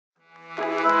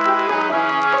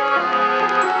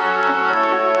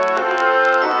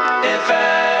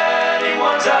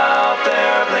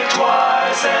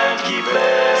twice and keep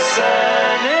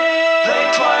listening.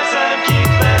 Think twice and keep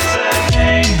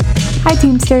listening. Hi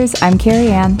Teamsters, I'm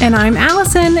Carrie Ann. And I'm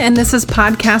Allison, and this is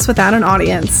Podcast Without an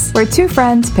Audience. Where two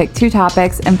friends pick two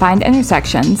topics and find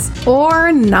intersections.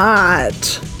 Or not.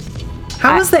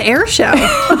 How was the air show?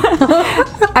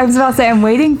 I was about to say, I'm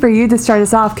waiting for you to start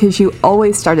us off because you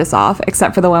always start us off,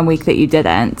 except for the 1 week that you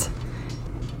didn't.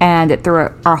 And it threw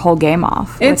our whole game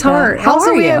off. It's hard. How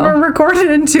also, are we you? haven't recorded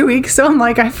in 2 weeks, so I'm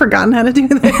like, I've forgotten how to do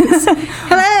this.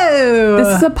 Hello.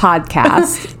 This is a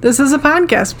podcast. This is a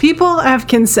podcast. People have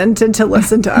consented to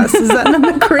listen to us. Is that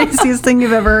not the craziest thing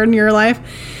you've ever heard in your life?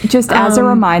 Just as a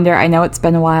reminder, I know it's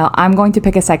been a while, I'm going to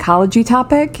pick a psychology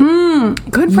topic.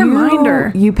 Good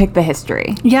reminder. You pick the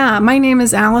history. Yeah, my name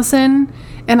is Allison,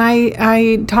 and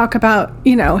I talk about,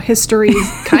 history,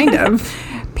 kind of.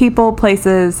 People,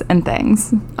 places, and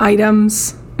things.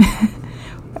 Items.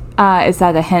 Is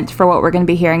that a hint for what we're going to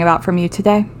be hearing about from you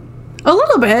today? A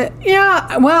little bit,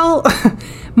 yeah. Well,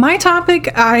 my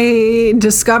topic I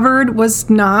discovered was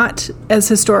not as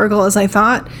historical as I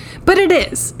thought, but it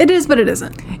is. It is, but it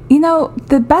isn't.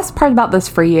 The best part about this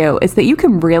for you is that you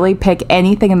can really pick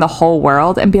anything in the whole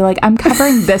world and be like, I'm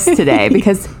covering this today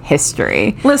because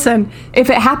history. Listen, If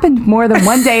it happened more than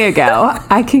 1 day ago,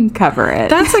 I can cover it.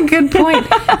 that's a good point.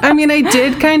 I mean, I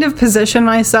did kind of position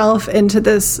myself into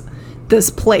this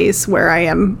place where I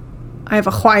have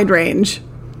a wide range.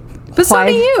 But so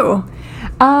do you.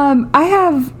 I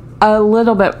have a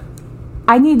little bit.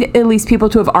 I need at least people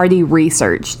to have already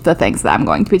researched the things that I'm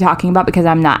going to be talking about because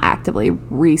I'm not actively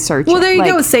researching. Well, there you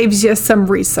go. Saves you some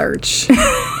research.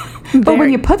 But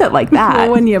when you put it like that.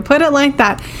 Well, when you put it like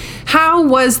that. How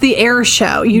was the air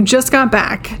show? You just got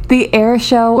back. The air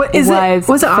show was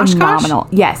it Oshkosh? phenomenal.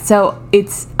 Yes. So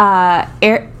it's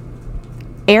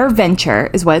Air Venture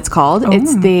is what it's called. Oh.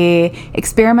 It's the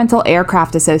Experimental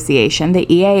Aircraft Association, the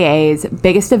EAA's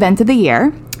biggest event of the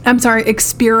year. I'm sorry,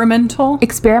 experimental?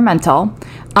 Experimental.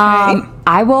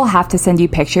 I will have to send you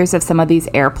pictures of some of these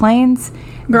airplanes.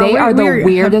 Girl, they are the we're-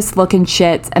 weirdest looking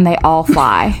shits, and they all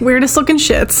fly. Weirdest looking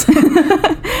shits.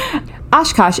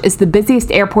 Oshkosh is the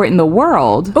busiest airport in the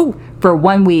world for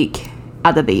 1 week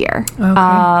out of the year.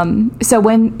 Okay. So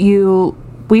when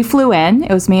we flew in,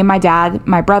 it was me and my dad,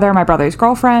 my brother's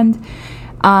girlfriend.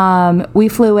 We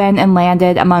flew in and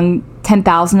landed among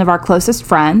 10,000 of our closest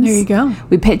friends. There you go.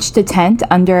 We pitched a tent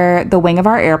under the wing of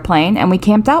our airplane and we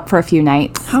camped out for a few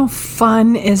nights. How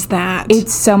fun is that?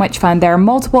 It's so much fun. There are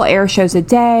multiple air shows a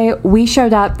day. We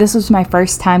showed up. This was my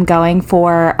first time going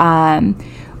for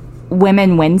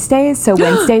Women Wednesdays. So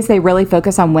Wednesdays, they really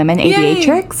focus on women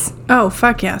aviatrix. Oh,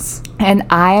 fuck yes. And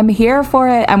I am here for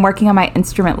it. I'm working on my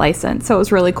instrument license. So it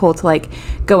was really cool to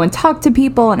go and talk to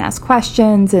people and ask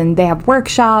questions. And they have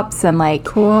workshops and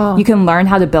Cool. you can learn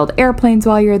how to build airplanes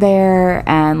while you're there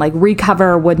and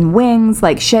recover wooden wings,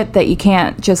 shit that you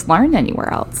can't just learn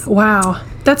anywhere else. Wow.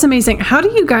 That's amazing. How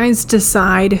do you guys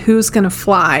decide who's going to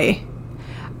fly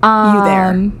you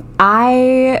there?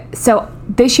 So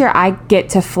this year I get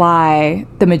to fly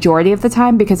the majority of the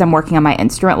time because I'm working on my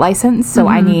instrument license. So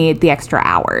I need the extra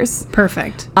hours.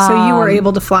 Perfect. So you were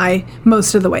able to fly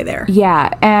most of the way there.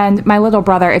 Yeah. And my little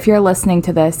brother, if you're listening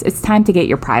to this, it's time to get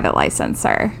your private license,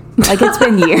 sir. It's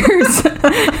been years.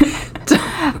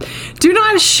 Do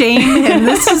not shame him.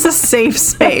 This is a safe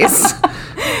space.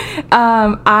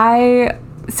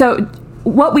 So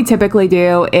what we typically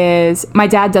do is my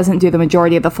dad doesn't do the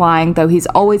majority of the flying, though he's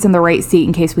always in the right seat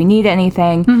in case we need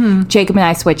anything. Jacob and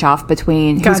I switch off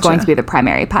between who's Gotcha. going to be the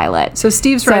primary pilot. So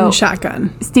Steve's riding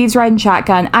shotgun. Steve's riding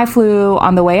shotgun. I flew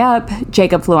on the way up.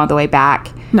 Jacob flew on the way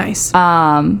back. Nice.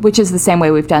 Which is the same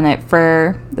way we've done it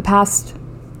for the past,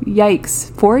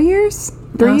 4 years?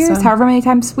 3 years? Awesome. However many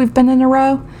times we've been in a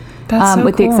row. That's so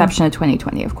with the cool. exception of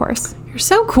 2020, of course. You're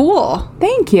so cool.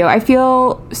 Thank you. I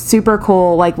feel super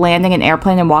cool, landing an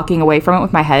airplane and walking away from it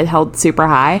with my head held super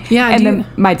high. Yeah, and then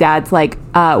my dad's like,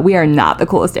 we are not the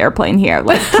coolest airplane here.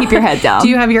 Keep your head down. Do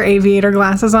you have your aviator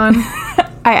glasses on?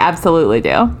 I absolutely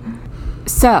do.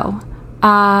 So,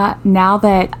 now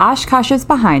that Oshkosh is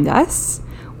behind us,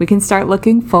 we can start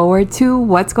looking forward to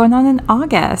what's going on in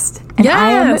August. And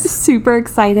I am Yes. super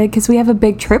excited because we have a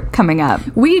big trip coming up.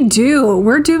 We do.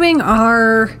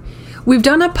 We've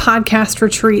done a podcast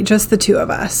retreat, just the two of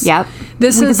us. Yep.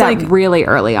 This we is did that really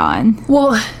early on.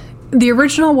 Well, the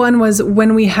original one was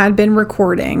when we had been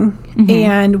recording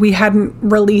and we hadn't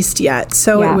released yet.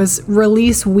 So Yeah. it was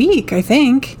release week, I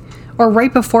think, or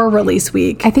right before release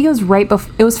week. I think it was right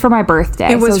before. It was for my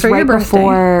birthday. It was so for right your birthday.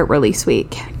 before release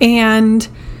week. And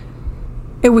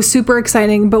it was super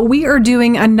exciting, but we are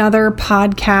doing another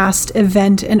podcast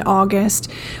event in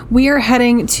August. We are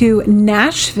heading to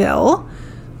Nashville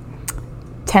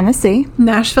Tennessee.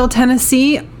 Nashville,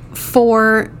 Tennessee,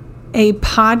 for a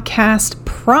podcast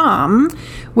prom,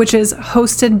 which is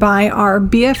hosted by our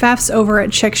BFFs over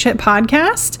at Chick Shit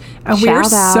Podcast. And we're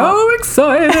Shout out. so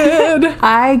excited.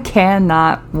 I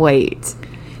cannot wait.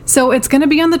 So it's going to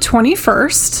be on the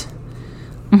 21st,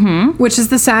 which is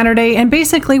the Saturday. And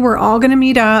basically, we're all going to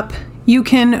meet up. You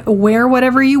can wear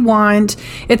whatever you want.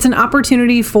 It's an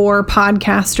opportunity for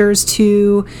podcasters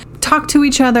to talk to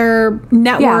each other,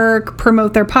 network,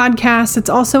 promote their podcasts. It's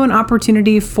also an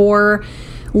opportunity for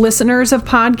listeners of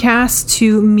podcasts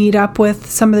to meet up with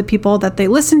some of the people that they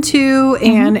listen to.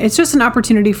 And it's just an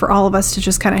opportunity for all of us to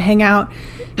just kind of hang out,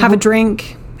 have a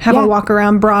drink, have a walk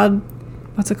around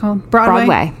what's it called?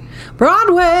 Broadway.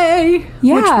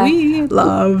 Yeah. Which we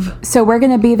love. So we're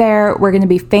going to be there. We're going to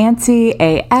be fancy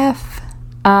AF.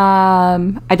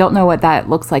 I don't know what that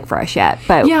looks like for us yet,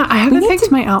 but Yeah, I haven't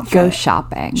picked my outfit. go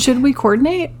shopping. Should we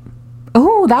coordinate?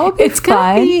 Oh, that would be It's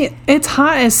fun. gonna be. It's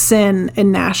hot as sin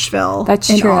in Nashville. That's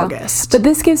in true. August. But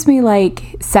this gives me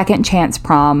like second chance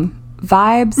prom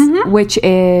vibes, which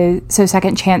is so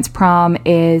second chance prom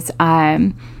is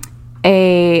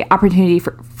a opportunity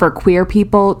for queer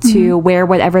people to wear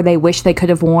whatever they wish they could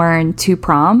have worn to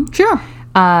prom. Sure.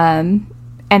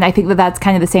 And I think that that's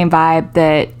kind of the same vibe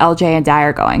that LJ and Di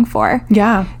are going for.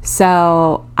 Yeah.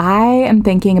 So I am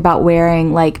thinking about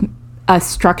wearing like a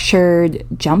structured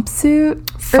jumpsuit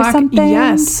or something.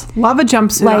 Yes. Love a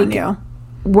jumpsuit on Like- you.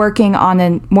 Working on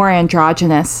a more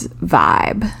androgynous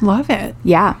vibe. Love it.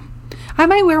 Yeah. I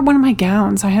might wear one of my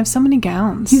gowns. I have so many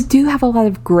gowns. You do have a lot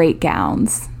of great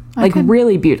gowns. Like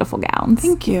really beautiful gowns.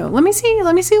 Thank you. Let me see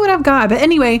what I've got. But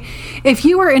anyway, if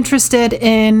you are interested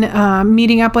in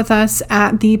meeting up with us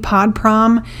at the Pod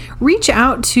Prom, reach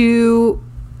out to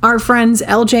our friends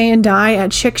LJ and Di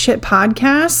at Chick Shit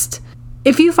Podcast.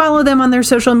 If you follow them on their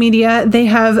social media, they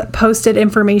have posted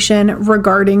information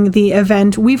regarding the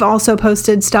event. We've also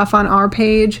posted stuff on our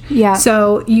page. Yeah.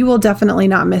 So you will definitely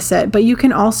not miss it. But you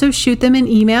can also shoot them an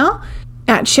email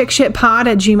at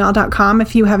chickshitpod@gmail.com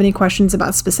if you have any questions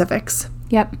about specifics.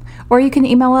 Yep. Or you can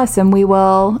email us and we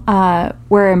will,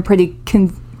 we're in pretty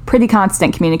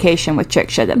constant communication with Chick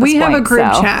Shit at this We point. have a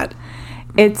group so chat.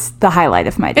 It's the highlight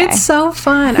of my day. It's so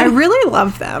fun. I really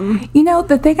love them. You know,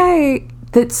 the thing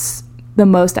that's the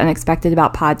most unexpected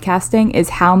about podcasting is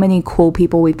how many cool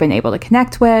people we've been able to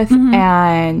connect with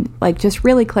and like just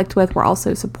really clicked with. We're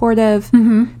also supportive.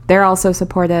 They're also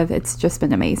supportive. It's just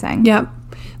been amazing. Yep.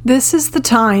 This is the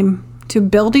time to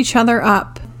build each other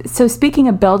up. So speaking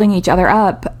of building each other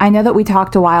up, I know that we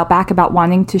talked a while back about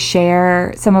wanting to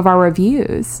share some of our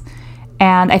reviews.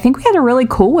 And I think we had a really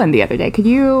cool one the other day. Could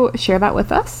you share that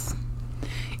with us?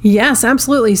 Yes,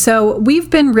 absolutely. So we've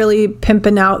been really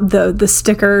pimping out the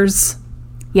stickers,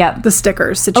 Yep. the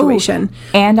stickers situation.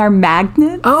 And our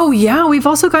magnets. Oh yeah, we've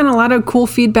also gotten a lot of cool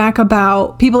feedback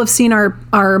about people have seen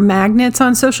our magnets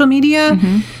on social media.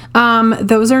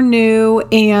 Those are new,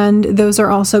 and those are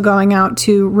also going out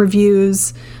to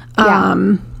reviews.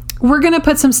 Yeah. We're gonna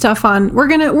put some stuff on.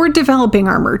 We're developing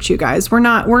our merch, you guys. We're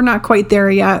not quite there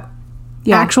yet.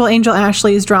 Yeah. Actual Angel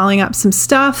Ashley is drawing up some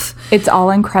stuff. It's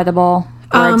all incredible.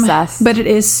 We're obsessed. But it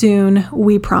is soon,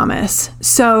 we promise.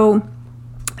 So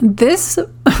this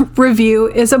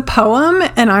review is a poem,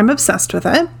 and I'm obsessed with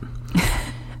it.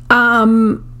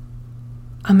 I'm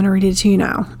going to read it to you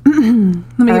now. Let me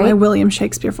get my right. William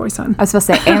Shakespeare voice on. I was supposed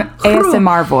to say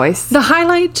ASMR voice. The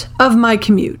highlight of my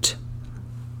commute.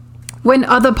 When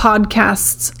other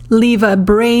podcasts leave a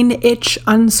brain itch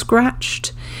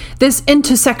unscratched, this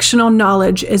intersectional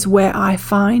knowledge is where I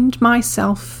find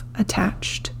myself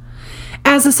attached.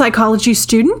 As a psychology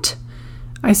student,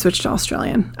 I switched to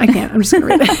Australian. I can't. I'm just going to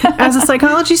read it. As a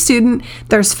psychology student,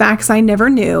 there's facts I never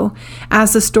knew,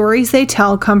 as the stories they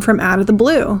tell come from out of the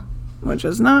blue, which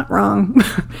is not wrong.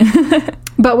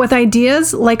 But with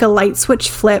ideas like a light switch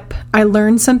flip, I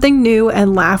learn something new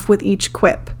and laugh with each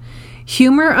quip.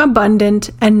 Humor abundant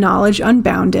and knowledge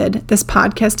unbounded. This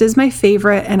podcast is my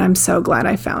favorite, and I'm so glad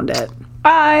I found it.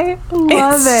 I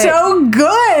love it. So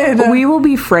good. We will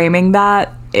be framing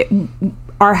that.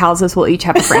 Our houses will each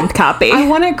have a framed copy. I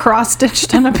want it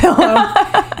cross-stitched on a pillow.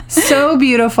 So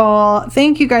beautiful.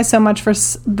 Thank you guys so much for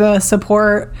the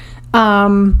support.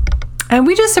 And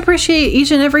we just appreciate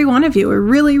each and every one of you. We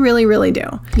really, really, really do.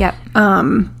 Yep.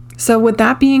 So with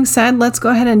that being said, let's go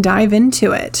ahead and dive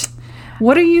into it.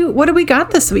 What do we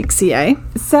got this week, CA?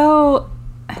 So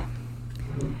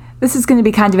this is going to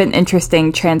be kind of an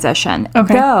interesting transition.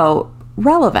 Okay. Though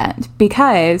relevant,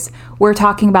 because we're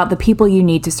talking about the people you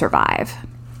need to survive.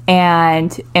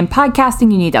 And in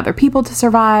podcasting, you need other people to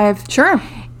survive. Sure.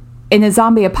 In a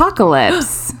zombie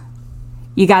apocalypse,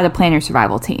 you got to plan your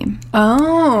survival team.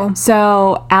 Oh.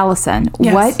 So, Allison,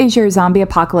 Yes. what is your zombie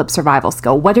apocalypse survival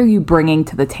skill? What are you bringing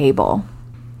to the table?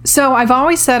 So I've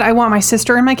always said I want my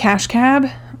sister in my cash cab,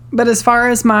 but as far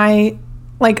as my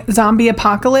like zombie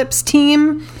apocalypse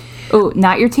team, Oh,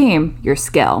 not your team, your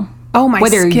skill. oh my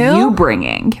What are skill, you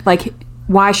bringing? Like,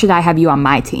 why should I have you on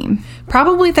my team?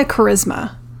 probably the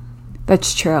charisma.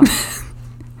 That's true.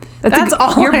 That's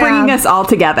all You're I bringing have. us all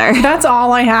together. That's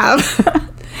all I have.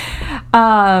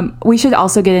 We should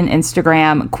also get an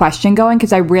Instagram question going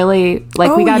because I really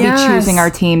like. We Oh, got to yes. be choosing our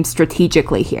team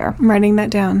strategically here. I'm writing that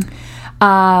down.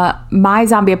 My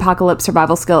zombie apocalypse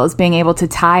survival skill is being able to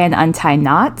tie and untie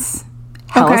knots.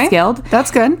 Hella Okay. skilled.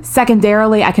 That's good.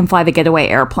 Secondarily, I can fly the getaway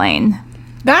airplane.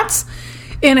 That's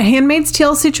in a Handmaid's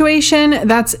Tale situation.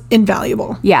 That's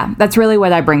invaluable. Yeah, that's really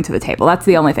what I bring to the table. That's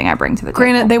the only thing I bring to the table.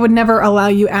 Granted, they would never allow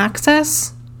you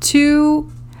access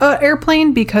to an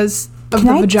airplane because of Can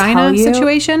the I vagina tell you-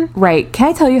 situation. Right. Can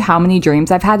I tell you how many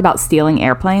dreams I've had about stealing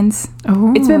airplanes?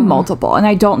 Oh. It's been multiple, and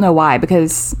I don't know why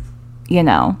because, you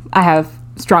know, I have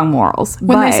strong morals.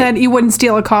 When but they said you wouldn't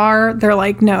steal a car, they're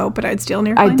like, no, but I'd steal an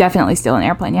airplane. I'd definitely steal an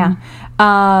airplane, yeah.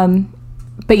 Mm-hmm.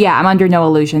 But yeah, I'm under no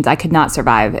illusions. I could not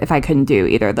survive if I couldn't do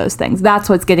either of those things. That's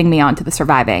what's getting me onto the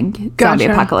surviving zombie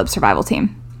Gotcha. apocalypse survival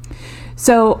team.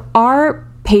 So our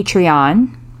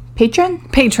patron,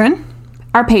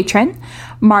 our patron,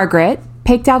 Margaret,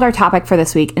 picked out our topic for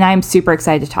this week, and I am super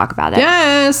excited to talk about it.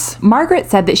 Yes. Margaret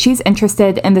said that she's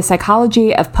interested in the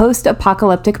psychology of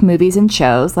post-apocalyptic movies and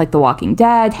shows like The Walking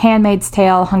Dead, Handmaid's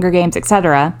Tale, Hunger Games,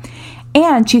 etc.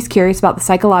 And she's curious about the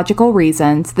psychological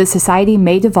reasons the society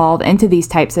may devolve into these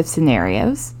types of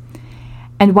scenarios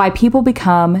and why people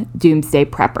become doomsday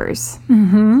preppers.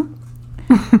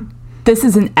 Mm-hmm. This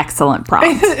is an excellent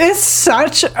prompt. It's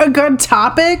such a good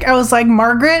topic. I was like,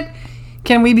 Margaret,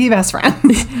 can we be best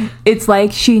friends? It's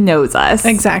like she knows us.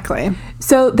 Exactly.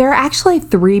 So there are actually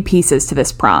 3 pieces to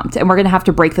this prompt, and we're going to have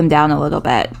to break them down a little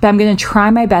bit. But I'm going to try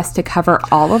my best to cover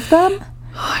all of them.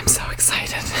 Oh, I'm so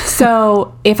excited.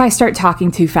 So if I start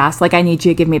talking too fast, like I need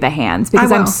you to give me the hands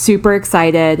because I I'm will. super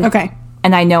excited. Okay.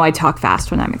 And I know I talk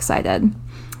fast when I'm excited.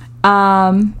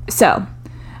 So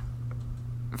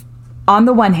on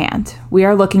the one hand, we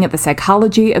are looking at the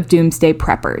psychology of doomsday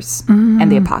preppers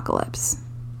and the apocalypse.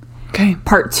 Okay.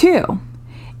 Part 2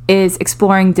 is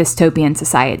exploring dystopian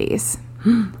societies.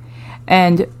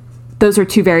 And those are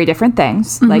 2 very different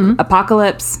things, like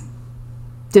apocalypse,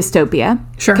 dystopia.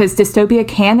 Sure. Because dystopia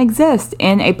can exist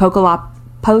in a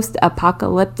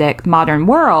post-apocalyptic modern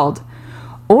world,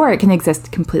 or it can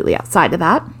exist completely outside of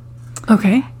that.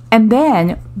 Okay. And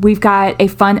then we've got a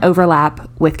fun overlap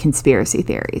with conspiracy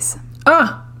theories.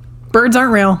 Birds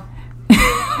aren't real.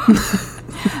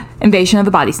 Invasion of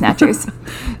the Body Snatchers.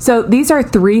 So these are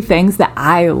 3 things that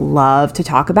I love to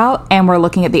talk about, and we're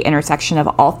looking at the intersection of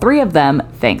all 3 of them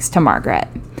thanks to Margaret.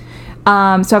 So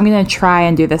I'm going to try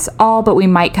and do this all, but we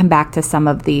might come back to some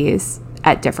of these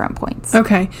at different points.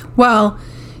 Okay. Well,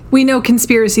 we know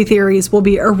conspiracy theories will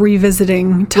be a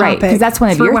revisiting topic. Right, 'cause that's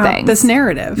one of your throughout things. This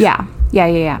narrative. Yeah.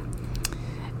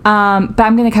 But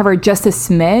I'm going to cover just a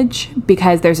smidge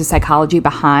because there's a psychology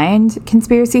behind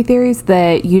conspiracy theories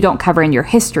that you don't cover in your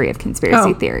history of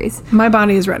conspiracy Oh. theories. My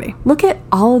body is ready. Look at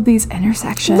all of these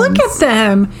intersections. Look at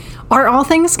them. Are all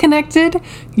things connected?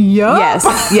 Yup.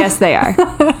 Yes, they are.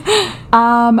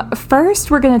 First,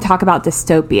 we're going to talk about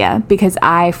dystopia because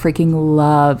I freaking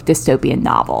love dystopian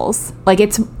novels. Like,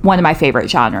 it's one of my favorite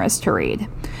genres to read.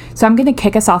 So I'm going to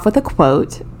kick us off with a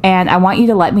quote, and I want you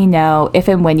to let me know if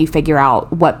and when you figure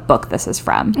out what book this is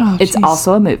from. Oh, it's geez.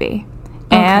 also a movie.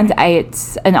 And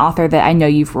it's an author that I know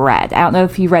you've read. I don't know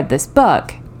if you read this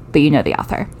book, but you know the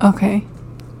author. Okay.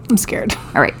 I'm scared.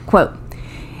 All right, quote.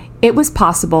 It was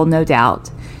possible, no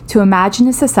doubt, to imagine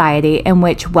a society in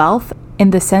which wealth, in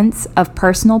the sense of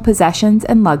personal possessions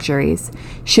and luxuries,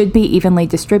 should be evenly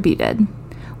distributed,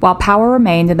 while power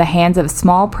remained in the hands of a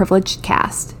small privileged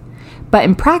caste. But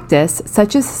in practice,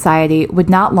 such a society would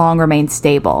not long remain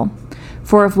stable.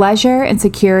 For if leisure and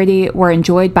security were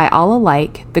enjoyed by all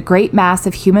alike, the great mass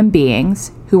of human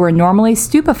beings, who were normally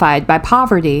stupefied by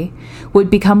poverty, would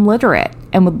become literate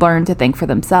and would learn to think for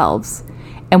themselves.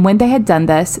 And when they had done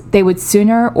this, they would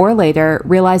sooner or later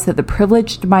realize that the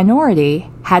privileged minority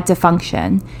had to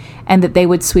function and that they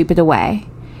would sweep it away.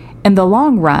 In the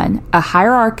long run, a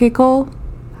hierarchical,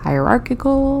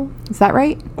 is that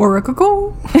right?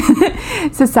 Oracle.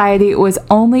 Society was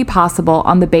only possible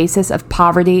on the basis of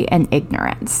poverty and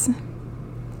ignorance.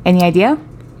 Any idea?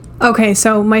 Okay,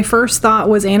 so my first thought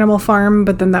was Animal Farm,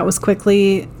 but then that was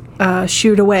quickly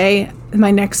shooed away.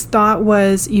 My next thought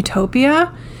was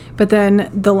Utopia, but then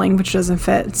the language doesn't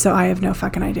fit, so I have no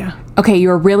fucking idea. Okay, you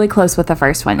were really close with the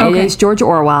first one. Okay. It is George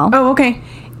Orwell. Oh, okay.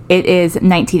 It is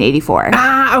 1984.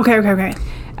 Ah, okay.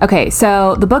 Okay,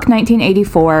 so the book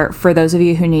 1984, for those of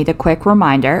you who need a quick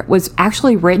reminder, was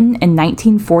actually written in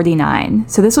 1949.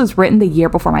 So this was written the year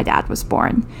before my dad was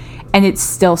born, and it's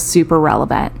still super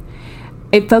relevant.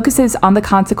 It focuses on the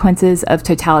consequences of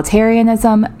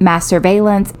totalitarianism, mass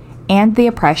surveillance, and the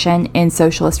oppression in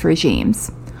socialist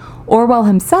regimes. Orwell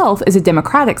himself is a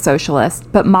democratic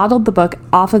socialist, but modeled the book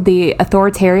off of the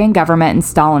authoritarian government in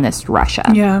Stalinist Russia.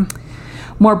 Yeah.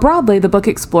 More broadly, the book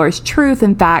explores truth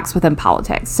and facts within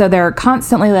politics. So they're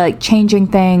constantly like changing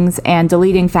things and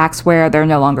deleting facts where they're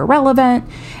no longer relevant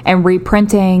and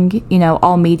reprinting,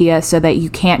 all media so that you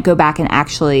can't go back and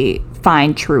actually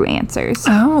find true answers.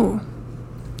 Oh.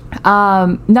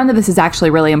 None of this is actually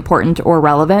really important or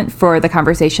relevant for the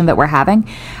conversation that we're having.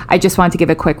 I just want to give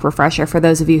a quick refresher for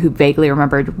those of you who vaguely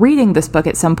remembered reading this book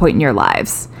at some point in your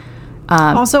lives.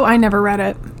 Also, I never read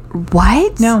it.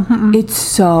 What? No. Mm-mm. It's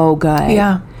so good.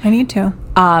 Yeah, I need to.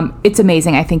 It's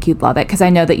amazing. I think you'd love it because I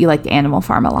know that you liked Animal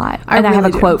Farm a lot. I have a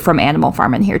really do. quote from Animal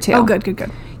Farm in here too. Oh,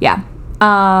 good. Yeah.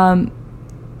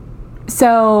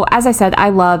 So, as I said, I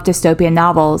love dystopian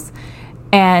novels.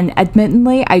 And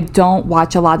admittedly, I don't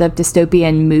watch a lot of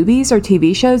dystopian movies or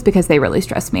TV shows because they really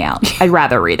stress me out. I'd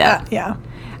rather read it. Yeah.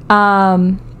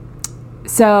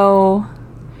 So,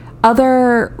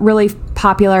 other really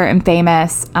popular and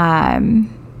famous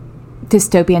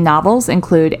dystopian novels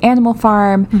include Animal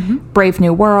Farm, Brave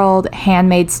New World,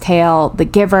 Handmaid's Tale, The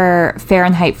Giver,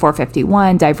 Fahrenheit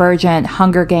 451, Divergent,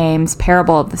 Hunger Games,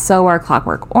 Parable of the Sower,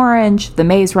 Clockwork Orange, The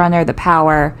Maze Runner, The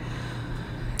Power,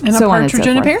 And so A on and so Partridge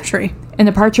in a forth. Pear Tree. And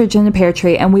A Partridge in a Pear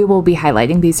Tree, and we will be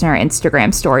highlighting these in our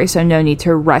Instagram story, so no need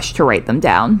to rush to write them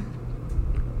down.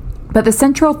 But the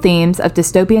central themes of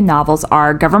dystopian novels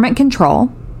are government control,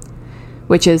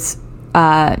 which is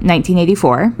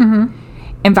 1984,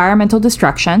 environmental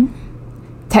destruction,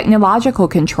 technological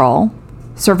control,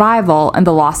 survival, and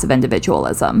the loss of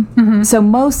individualism. So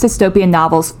most dystopian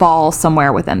novels fall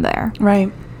somewhere within there.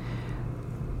 Right.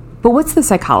 But what's the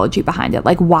psychology behind it?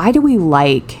 Like, why do we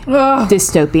like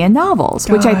dystopian novels?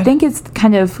 Which I God. think is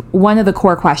kind of one of the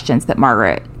core questions that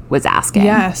Margaret was asking.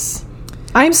 Yes.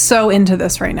 I'm so into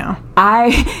this right now.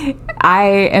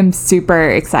 I am super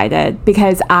excited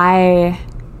because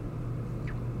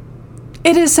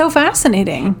It is so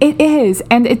fascinating. it is,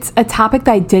 and it's a topic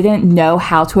that I didn't know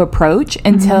how to approach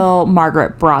until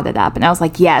Margaret brought it up, and I was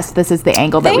like, yes, this is the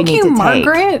angle that we Thank need you, to take.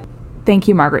 Margaret. Thank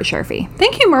you, Margaret Sherfy.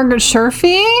 Thank you, Margaret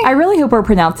Sherfy. I really hope we're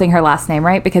pronouncing her last name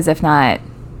right, because if not,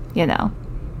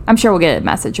 I'm sure we'll get a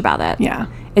message about it. Yeah.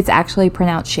 It's actually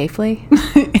pronounced Shafley.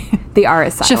 The R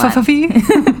is silent.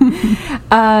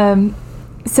 Shafafafy.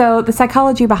 So the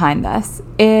psychology behind this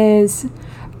is,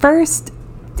 first,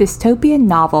 dystopian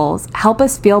novels help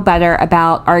us feel better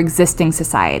about our existing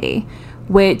society,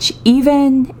 which,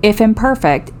 even if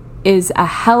imperfect, is a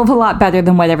hell of a lot better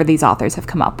than whatever these authors have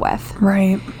come up with.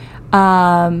 Right.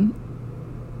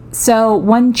 So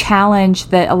one challenge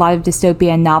that a lot of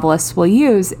dystopian novelists will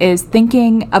use is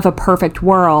thinking of a perfect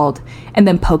world and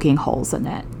then poking holes in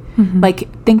it. Like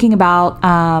thinking about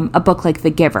a book like The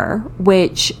Giver,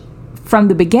 which from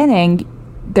the beginning,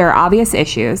 there are obvious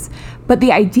issues, but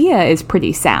the idea is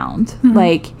pretty sound.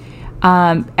 Like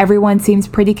everyone seems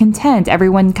pretty content.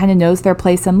 Everyone kind of knows their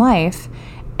place in life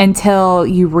until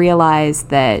you realize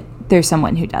that there's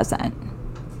someone who doesn't.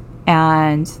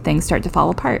 And things start to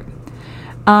fall apart.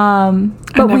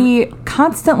 But we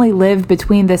constantly live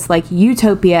between this like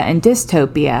utopia and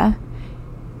dystopia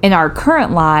in our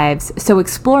current lives. So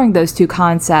exploring those two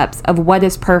concepts of what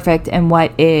is perfect and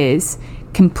what is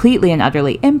completely and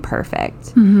utterly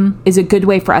imperfect is a good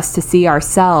way for us to see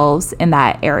ourselves in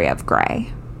that area of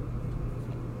gray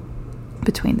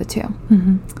between the two.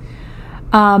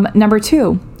 Number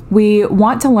two, we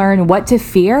want to learn what to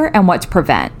fear and what to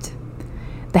prevent.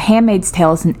 The Handmaid's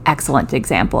Tale is an excellent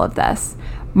example of this.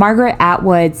 Margaret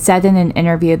Atwood said in an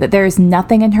interview that there is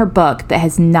nothing in her book that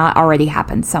has not already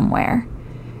happened somewhere.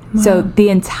 So the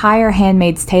entire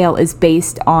Handmaid's Tale is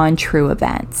based on true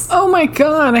events. Oh my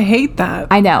God, I hate that.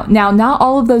 I know. Now, not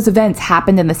all of those events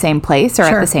happened in the same place or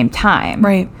at Sure. the same time.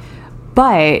 Right.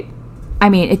 But, I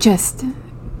mean, it just,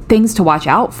 things to watch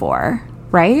out for,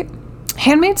 right?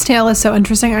 Handmaid's Tale is so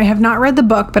interesting. I have not read the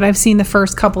book, but I've seen the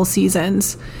first couple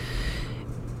seasons.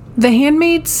 The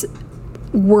Handmaid's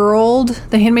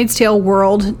Tale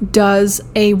world does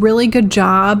a really good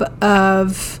job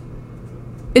of...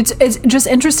 It's just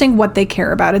interesting what they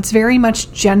care about. It's very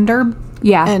much gender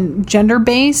and gender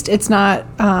based. It's not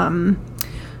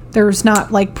there's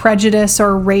not like prejudice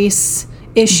or race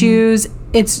issues.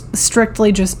 it's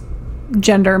strictly just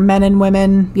gender, men and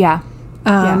women. Yeah.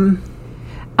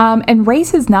 And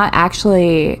race is not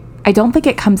actually, I don't think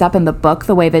it comes up in the book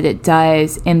the way that it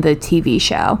does in the TV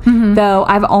show. Though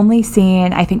I've only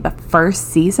seen, I think, the first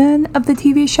season of the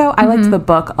TV show. I liked the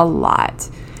book a lot.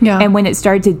 Yeah. And when it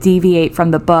started to deviate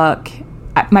from the book,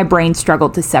 my brain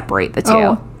struggled to separate the two.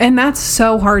 Oh, and that's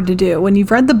so hard to do. When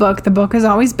you've read the book is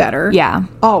always better. Yeah.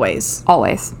 Always.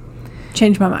 Always.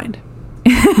 Change my mind.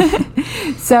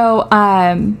 So,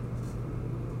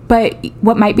 but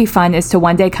what might be fun is to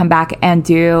one day come back and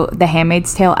do The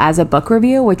Handmaid's Tale as a book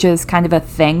review, which is kind of a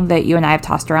thing that you and I have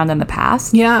tossed around in the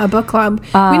past. Yeah, a book club.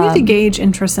 We need to gauge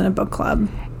interest in a book club.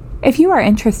 If you are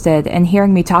interested in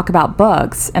hearing me talk about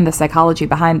books and the psychology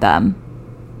behind them,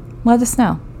 let us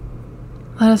know.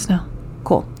 Let us know.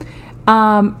 Cool.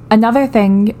 Another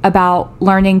thing about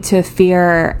learning to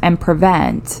fear and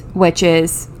prevent, which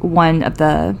is one of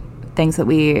the things that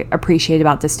we appreciate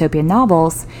about dystopian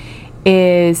novels,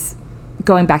 is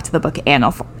going back to the book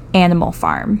Animal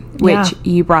Farm, which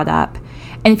you brought up.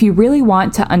 And if you really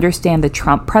want to understand the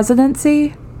Trump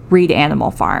presidency, read Animal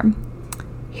Farm.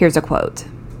 Here's a quote.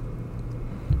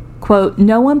 Quote,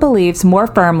 "No one believes more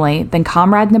firmly than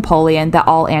Comrade Napoleon that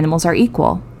all animals are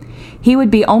equal. He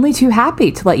would be only too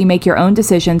happy to let you make your own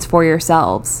decisions for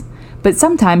yourselves. But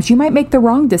sometimes you might make the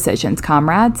wrong decisions,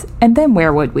 comrades, and then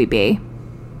where would we be?"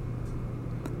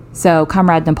 So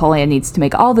Comrade Napoleon needs to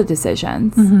make all the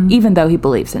decisions, even though he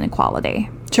believes in equality.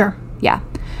 Sure. Yeah.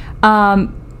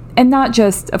 And not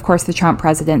just, of course, the Trump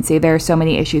presidency. There are so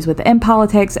many issues within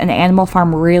politics, and Animal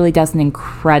Farm really does an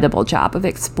incredible job of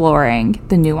exploring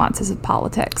the nuances of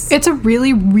politics. It's a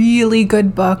really, really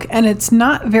good book, and it's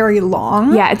not very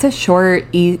long. Yeah, it's a short,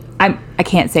 I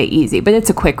can't say easy, but it's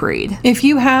a quick read. If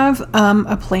you have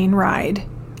a plane ride,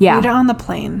 Yeah. read it on the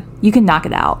plane. You can knock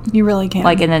it out. You really can.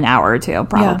 Like in an hour or two,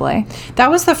 probably. Yeah.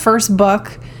 That was the first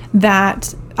book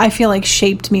that I feel like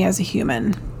shaped me as a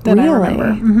human that I Really?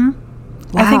 remember.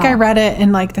 I think Wow. I read it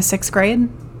in like the 6th grade.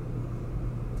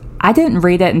 I didn't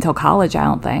read it until college, I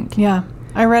don't think. Yeah.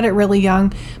 I read it really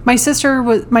young. My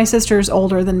sister's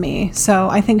older than me, so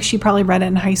I think she probably read it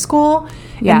in high school.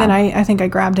 Yeah. And then I think I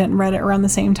grabbed it and read it around the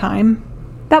same time.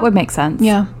 That would make sense.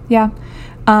 Yeah. Yeah.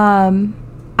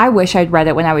 I wish I'd read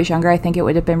it when I was younger. I think it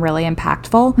would have been really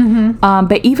impactful.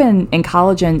 But even in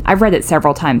college, and I've read it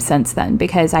several times since then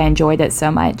because I enjoyed it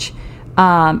so much.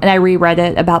 And I reread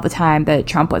it about the time that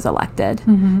Trump was elected.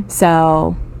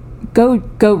 So go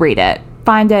read it.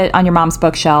 Find it on your mom's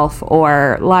bookshelf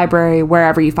or library,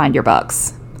 wherever you find your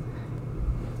books.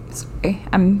 Sorry,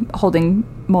 I'm holding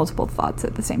multiple thoughts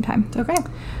at the same time. It's okay.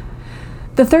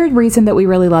 The third reason that we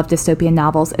really love dystopian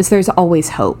novels is there's always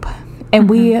hope. And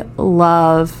we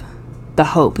love the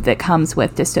hope that comes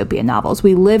with dystopian novels.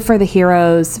 We live for the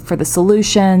heroes, for the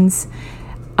solutions.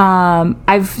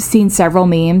 I've seen several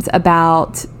memes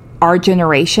about our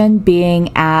generation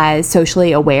being as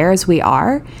socially aware as we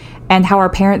are and how our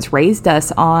parents raised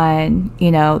us on,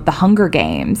 the Hunger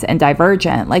Games and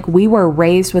Divergent. Like, we were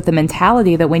raised with the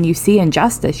mentality that when you see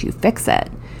injustice, you fix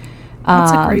it.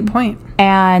 That's a great point.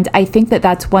 And I think that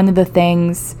that's one of the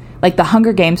things, like The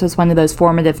Hunger Games was one of those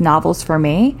formative novels for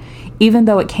me. Even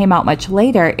though it came out much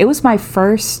later, it was my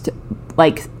first,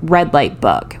 red light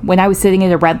book. When I was sitting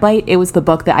at a red light, it was the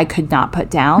book that I could not put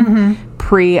down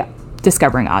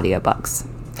pre-discovering audiobooks.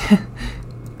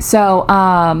 So,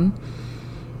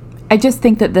 I just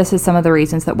think that this is some of the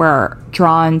reasons that we're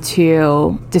drawn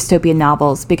to dystopian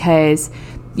novels, because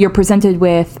you're presented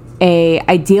with a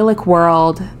idyllic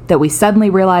world that we suddenly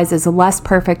realize is less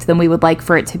perfect than we would like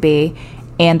for it to be,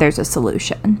 and there's a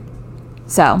solution.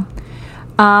 So,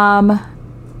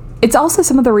 it's also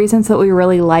some of the reasons that we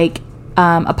really like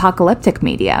apocalyptic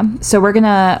media. So we're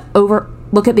gonna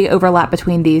look at the overlap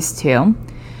between these two.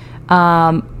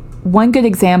 One good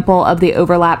example of the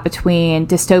overlap between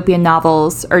dystopian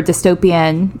novels or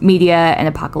dystopian media and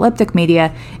apocalyptic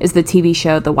media is the TV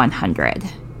show The 100.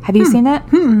 Have you seen it?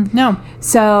 No.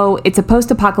 So it's a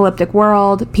post-apocalyptic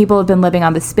world. People have been living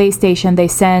on the space station. They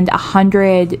send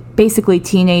 100 basically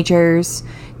teenagers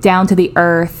down to the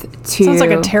Earth to... Sounds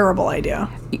like a terrible idea.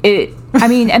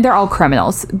 And they're all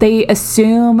criminals. They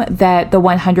assume that the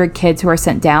 100 kids who are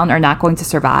sent down are not going to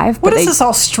survive. What is this,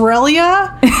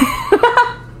 Australia?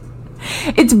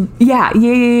 It's,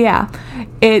 yeah.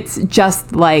 It's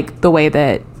just like the way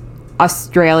that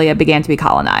Australia began to be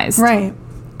colonized. Right.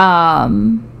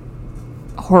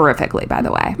 Horrifically, by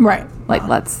the way. Right.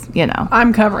 Let's,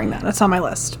 I'm covering that. That's on my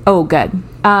list. Oh, good.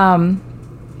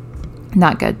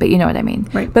 Not good, but you know what I mean.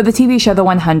 Right. But the TV show The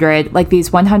 100,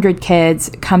 these 100 kids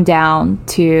come down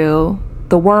to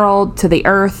the world, to the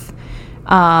Earth,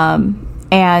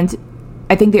 and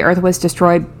I think the Earth was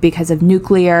destroyed because of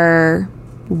nuclear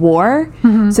war.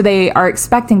 So they are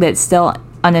expecting that it's still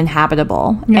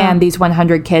uninhabitable. Yeah. And these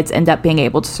 100 kids end up being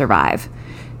able to survive.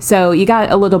 So you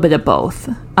got a little bit of both.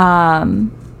 But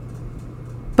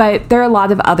there are a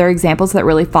lot of other examples that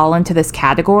really fall into this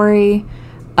category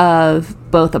of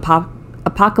both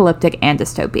apocalyptic and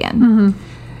dystopian.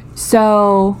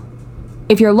 So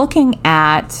if you're looking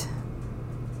at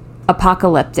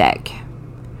apocalyptic,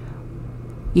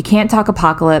 you can't talk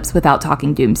apocalypse without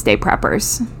talking doomsday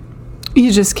preppers.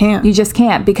 You just can't. You just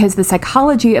can't, because the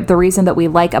psychology of the reason that we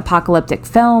like apocalyptic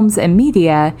films and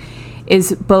media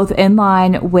is both in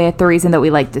line with the reason that we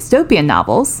like dystopian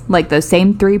novels, like those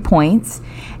same 3 points,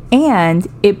 and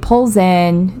it pulls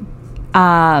in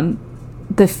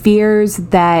the fears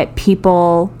that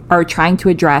people are trying to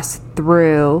address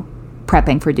through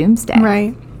prepping for doomsday.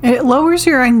 Right. It lowers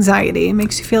your anxiety. It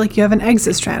makes you feel like you have an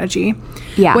exit strategy.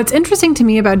 Yeah. What's interesting to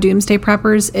me about doomsday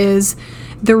preppers is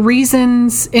the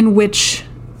reasons in which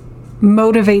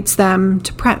motivates them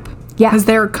to prep. Yeah. Because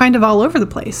they're kind of all over the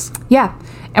place. Yeah,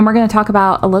 and we're going to talk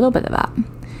about a little bit of that.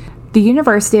 The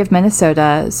University of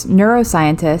Minnesota's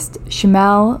neuroscientist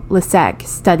Shmuel Lisek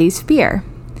studies fear.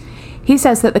 He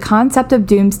says that the concept of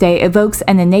doomsday evokes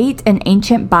an innate and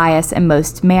ancient bias in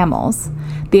most mammals.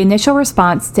 The initial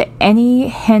response to any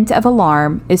hint of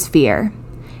alarm is fear,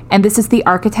 and this is the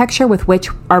architecture with which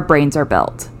our brains are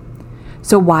built.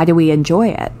 So why do we enjoy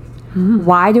it?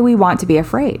 Why do we want to be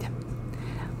afraid?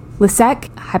 Lisek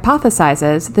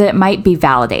hypothesizes that it might be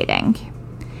validating.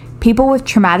 People with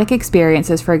traumatic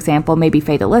experiences, for example, may be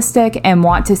fatalistic and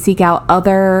want to seek out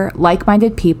other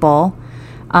like-minded people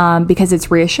because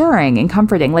it's reassuring and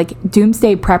comforting. Like,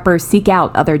 doomsday preppers seek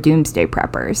out other doomsday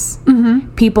preppers.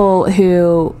 People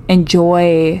who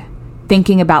enjoy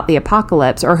thinking about the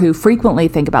apocalypse, or who frequently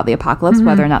think about the apocalypse,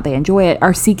 whether or not they enjoy it,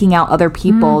 are seeking out other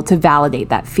people to validate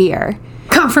that fear.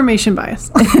 Confirmation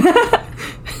bias.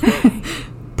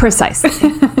 Precisely.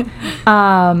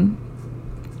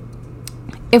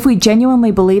 If we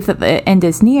genuinely believe that the end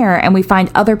is near and we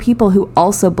find other people who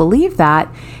also believe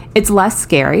that, it's less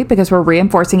scary because we're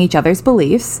reinforcing each other's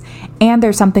beliefs, and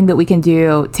there's something that we can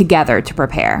do together to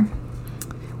prepare.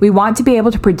 We want to be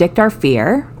able to predict our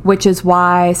fear, which is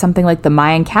why something like the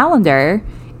Mayan calendar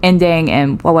ending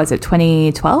in,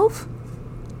 2012?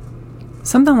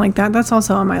 Something like that. That's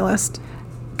also on my list.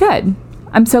 Good.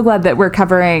 I'm so glad that we're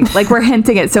covering, we're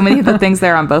hinting at so many of the things that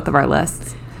are on both of our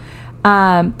lists.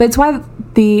 But it's why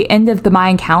the end of the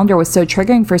Mayan calendar was so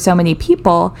triggering for so many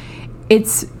people.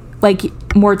 It's like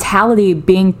mortality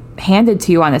being handed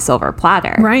to you on a silver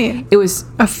platter. Right. It was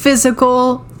a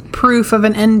physical proof of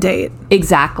an end date.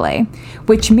 Exactly.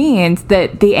 Which means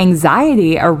that the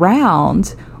anxiety around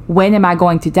when am I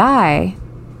going to die,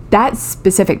 that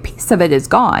specific piece of it is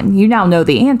gone. You now know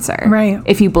the answer. Right.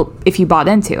 If you bought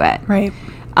into it. Right.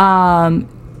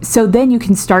 So then you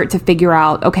can start to figure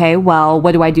out, okay, well,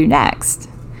 what do I do next?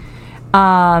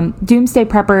 Doomsday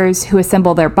preppers who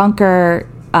assemble their bunker,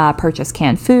 purchase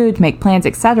canned food, make plans,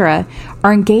 etc.,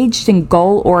 are engaged in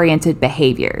goal-oriented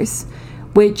behaviors,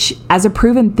 which, as a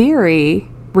proven theory,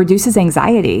 reduces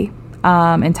anxiety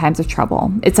in times of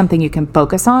trouble. It's something you can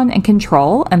focus on and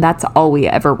control, and that's all we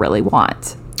ever really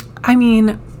want. I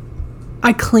mean,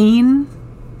 I clean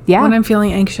when I'm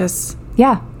feeling anxious.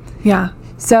 Yeah. Yeah.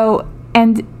 So,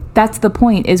 and that's the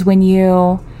point, is when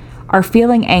you are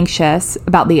feeling anxious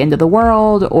about the end of the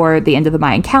world or the end of the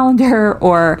Mayan calendar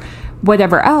or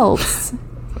whatever else,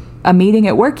 a meeting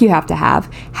at work you have to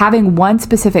have, having one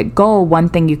specific goal, one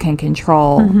thing you can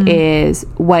control is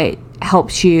what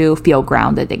helps you feel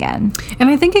grounded again. And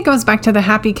I think it goes back to the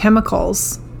happy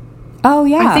chemicals. Oh,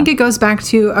 yeah. I think it goes back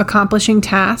to accomplishing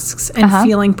tasks and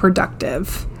feeling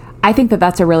productive. I think that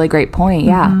that's a really great point,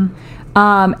 yeah.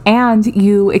 And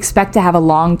you expect to have a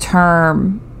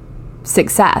long-term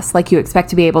success. Like, you expect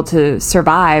to be able to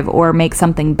survive or make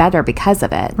something better because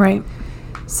of it. Right.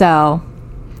 So,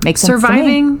 makes sense to me.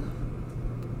 Surviving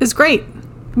is great.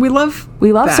 We love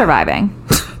that. Surviving.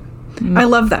 I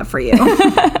love that for you.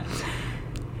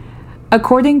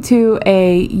 According to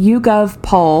a YouGov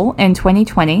poll in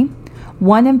 2020,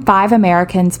 1 in 5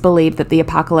 Americans believe that the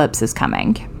apocalypse is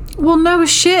coming. Well, no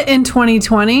shit in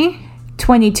 2020.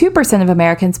 22% of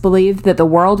Americans believe that the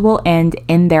world will end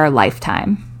in their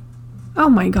lifetime. Oh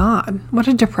my God. What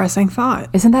a depressing thought.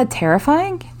 Isn't that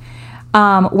terrifying?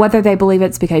 Whether they believe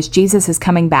it's because Jesus is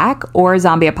coming back or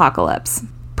zombie apocalypse.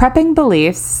 Prepping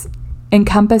beliefs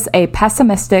encompass a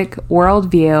pessimistic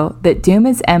worldview that doom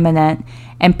is imminent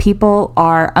and people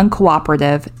are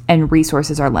uncooperative and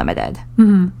resources are limited.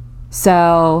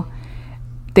 So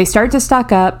they start to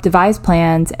stock up, devise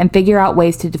plans, and figure out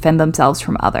ways to defend themselves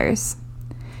from others.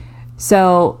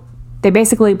 So they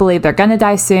basically believe they're going to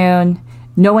die soon,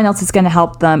 no one else is going to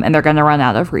help them, and they're going to run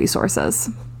out of resources.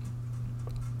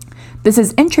 This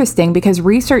is interesting because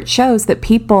research shows that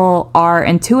people are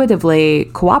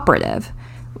intuitively cooperative.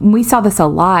 We saw this a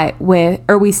lot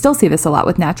we still see this a lot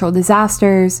with natural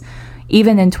disasters.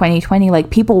 Even in 2020, like,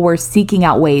 people were seeking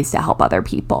out ways to help other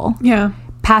people. Yeah.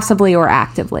 Passively or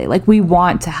actively. Like, we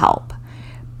want to help.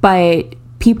 But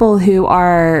people who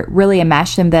are really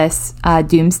enmeshed in this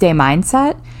doomsday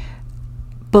mindset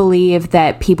believe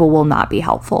that people will not be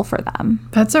helpful for them.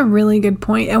 That's a really good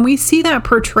point. And we see that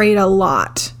portrayed a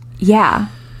lot. Yeah.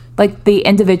 Like the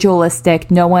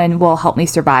individualistic, no one will help me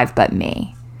survive but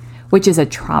me, which is a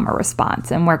trauma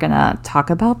response. And we're going to talk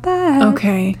about that.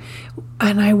 Okay.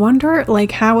 And I wonder,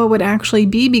 like, how it would actually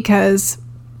be because,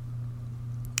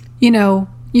 you know,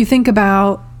 you think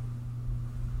about,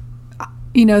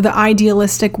 you know, the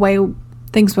idealistic way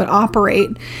things would operate.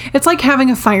 It's like having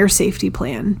a fire safety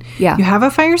plan. Yeah. You have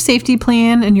a fire safety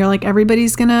plan and you're like,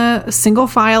 everybody's going to single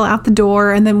file out the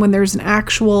door. And then when there's an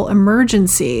actual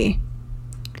emergency,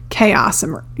 chaos,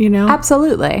 you know?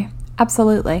 Absolutely.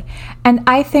 Absolutely. And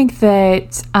I think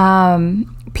that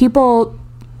people,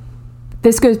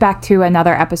 this goes back to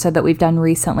another episode that we've done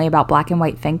recently about black and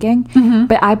white thinking. Mm-hmm.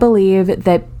 But I believe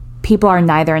that people are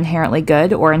neither inherently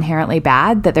good or inherently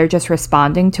bad, that they're just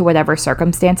responding to whatever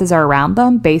circumstances are around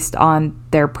them based on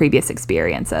their previous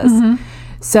experiences. Mm-hmm.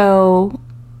 So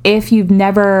if you've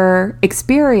never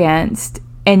experienced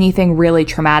anything really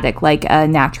traumatic, like a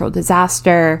natural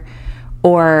disaster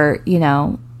or, you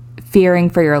know, fearing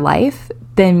for your life,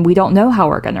 then we don't know how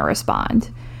we're going to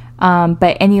respond.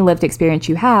 But any lived experience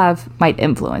you have might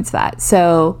influence that.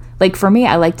 So, like, for me,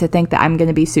 I like to think that I'm going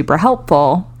to be super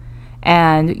helpful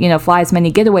and, you know, fly as many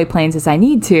getaway planes as I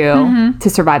need to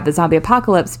survive the zombie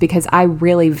apocalypse, because I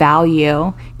really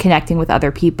value connecting with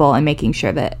other people and making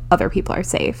sure that other people are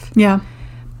safe. Yeah.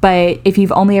 But if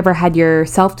you've only ever had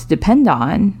yourself to depend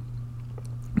on,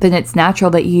 then it's natural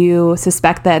that you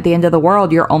suspect that at the end of the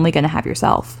world, you're only going to have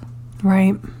yourself.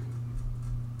 Right.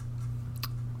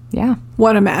 Yeah.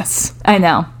 What a mess. I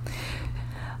know.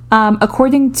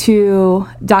 According to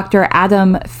Dr.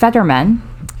 Adam Federman,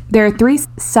 there are 3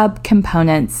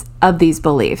 subcomponents of these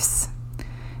beliefs.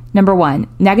 Number 1,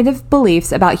 negative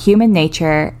beliefs about human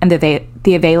nature and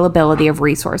the availability of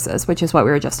resources, which is what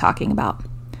we were just talking about.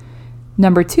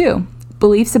 Number 2,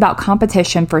 beliefs about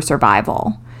competition for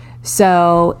survival.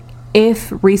 So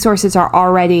if resources are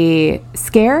already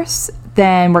scarce,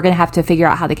 then we're going to have to figure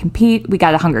out how to compete. We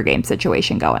got a Hunger Games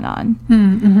situation going on.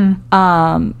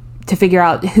 Mm-hmm. To figure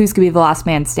out who's going to be the last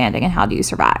man standing and how do you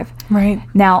survive. Right.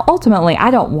 Now, ultimately,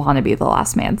 I don't want to be the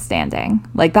last man standing.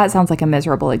 Like, that sounds like a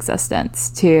miserable existence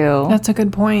too. That's a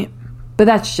good point. But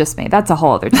that's just me. That's a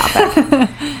whole other topic.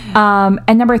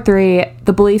 And number 3,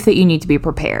 the belief that you need to be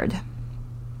prepared.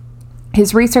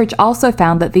 His research also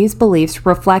found that these beliefs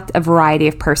reflect a variety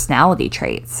of personality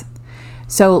traits.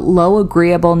 So low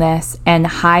agreeableness and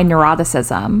high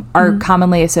neuroticism are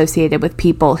commonly associated with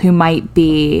people who might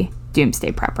be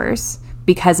doomsday preppers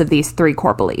because of these 3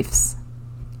 core beliefs.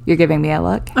 You're giving me a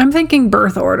look? I'm thinking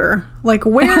birth order. Like,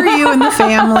 where are you in the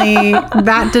family?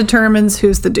 That determines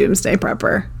who's the doomsday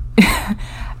prepper.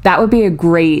 That would be a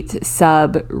great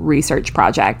sub-research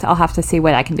project. I'll have to see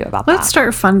what I can do about that. Let's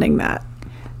start funding that.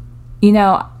 You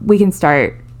know, we can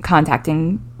start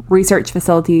contacting research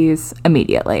facilities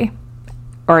immediately.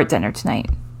 Or at dinner tonight.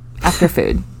 After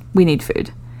food. We need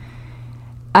food.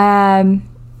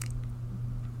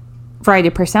 Variety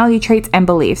of personality traits and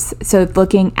beliefs. So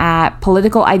looking at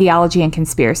political ideology and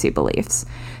conspiracy beliefs.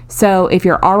 So if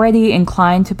you're already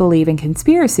inclined to believe in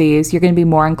conspiracies, you're going to be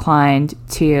more inclined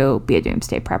to be a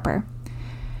doomsday prepper.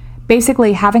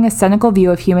 Basically, having a cynical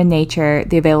view of human nature,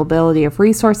 the availability of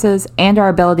resources, and our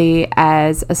ability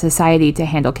as a society to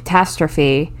handle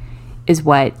catastrophe is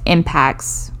what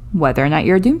impacts whether or not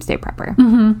you're a doomsday prepper.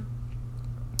 Mm-hmm.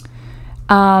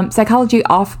 Psychology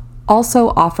also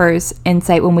offers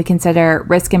insight when we consider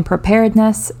risk and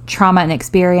preparedness, trauma and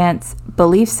experience,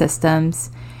 belief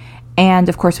systems, and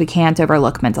of course we can't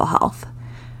overlook mental health.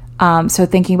 So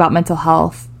thinking about mental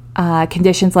health,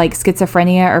 conditions like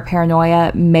schizophrenia or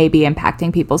paranoia may be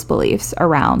impacting people's beliefs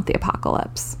around the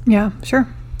apocalypse. Yeah, sure.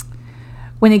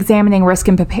 When examining risk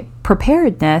and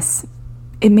preparedness,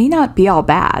 it may not be all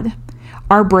bad.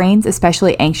 Our brains,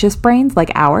 especially anxious brains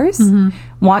like ours,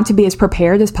 want to be as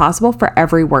prepared as possible for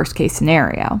every worst case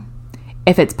scenario.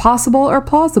 If it's possible or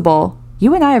plausible,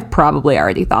 you and I have probably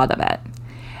already thought of it.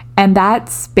 And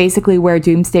that's basically where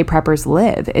doomsday preppers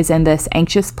live, is in this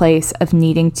anxious place of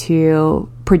needing to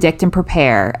predict and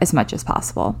prepare as much as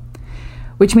possible.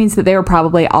 Which means that they were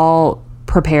probably all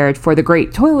prepared for the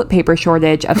great toilet paper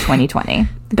shortage of 2020.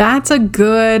 That's a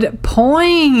good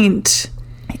point.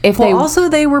 If Well, also,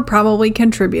 they were probably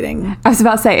contributing. I was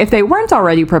about to say, if they weren't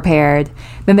already prepared,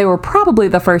 then they were probably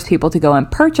the first people to go and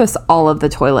purchase all of the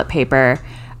toilet paper,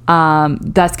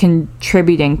 thus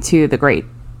contributing to the great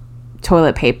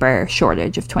toilet paper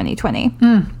shortage of 2020.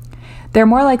 They're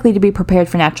more likely to be prepared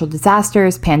for natural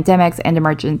disasters, pandemics, and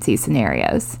emergency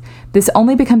scenarios. This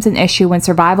only becomes an issue when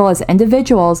survival as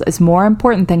individuals is more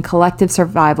important than collective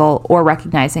survival or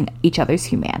recognizing each other's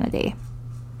humanity.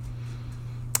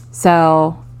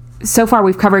 So far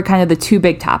we've covered kind of the two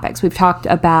big topics. We've talked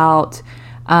about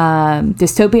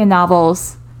dystopian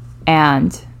novels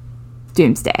and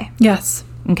doomsday. Yes.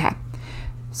 Okay.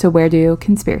 So where do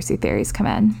conspiracy theories come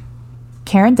in?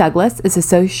 Karen Douglas is a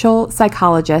social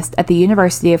psychologist at the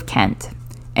University of Kent,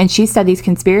 and she studies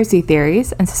conspiracy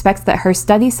theories and suspects that her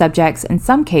study subjects, in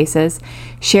some cases,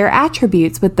 share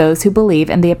attributes with those who believe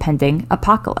in the impending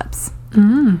apocalypse.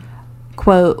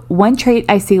 Quote, one trait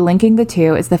I see linking the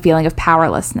two is the feeling of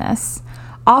powerlessness,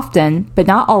 often, but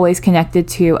not always, connected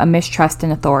to a mistrust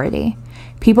in authority.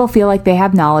 People feel like they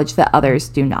have knowledge that others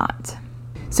do not.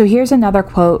 So here's another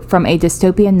quote from a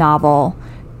dystopian novel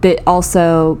that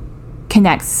also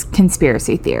connects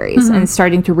conspiracy theories and is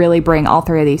starting to really bring all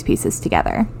three of these pieces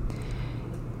together.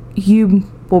 You've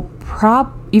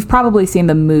probably seen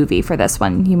the movie for this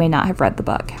one. You may not have read the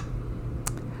book.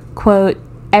 Quote,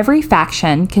 every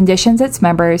faction conditions its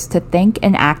members to think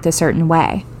and act a certain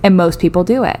way, and most people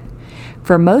do it.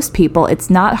 For most people, it's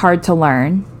not hard to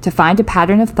learn, to find a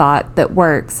pattern of thought that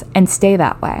works and stay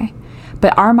that way.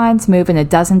 But our minds move in a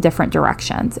dozen different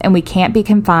directions, and we can't be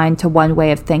confined to one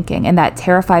way of thinking, and that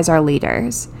terrifies our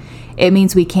leaders. It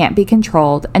means we can't be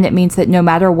controlled, and it means that no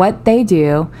matter what they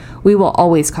do, we will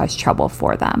always cause trouble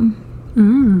for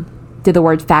them. Did the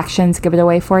word factions give it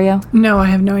away for you? No, I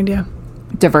have no idea.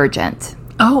 Divergent.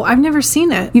 Oh, I've never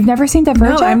seen it. You've never seen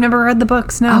Divergent? No, I've never read the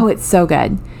books, no. Oh, it's so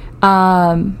good.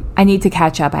 I need to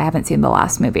catch up. I haven't seen the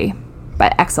last movie,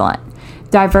 but excellent.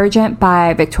 Divergent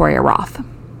by Victoria Roth.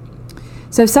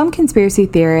 So some conspiracy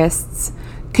theorists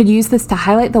could use this to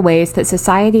highlight the ways that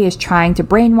society is trying to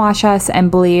brainwash us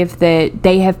and believe that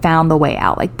they have found the way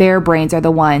out. Like their brains are the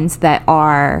ones that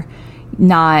are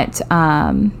not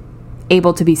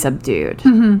able to be subdued.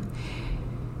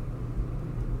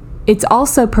 It's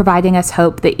also providing us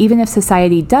hope that even if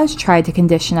society does try to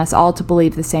condition us all to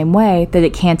believe the same way, that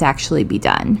it can't actually be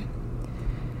done.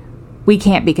 We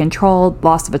can't be controlled.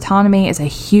 Loss of autonomy is a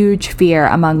huge fear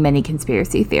among many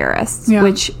conspiracy theorists,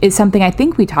 which is something I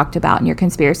think we talked about in your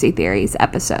conspiracy theories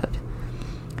episode.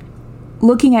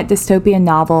 Looking at dystopian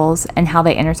novels and how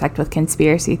they intersect with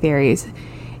conspiracy theories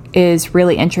is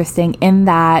really interesting in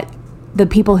that the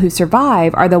people who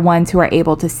survive are the ones who are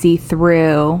able to see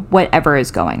through whatever is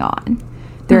going on.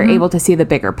 They're able to see the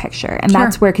bigger picture. And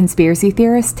that's where conspiracy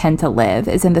theorists tend to live,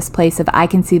 is in this place of I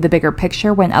can see the bigger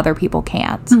picture when other people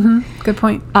can't. Good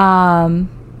point.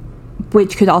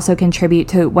 Which could also contribute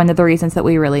to one of the reasons that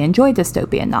we really enjoy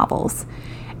dystopian novels.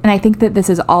 And I think that this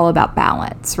is all about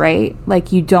balance, right?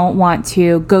 Like you don't want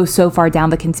to go so far down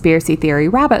the conspiracy theory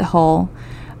rabbit hole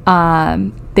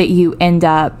that you end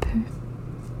up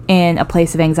in a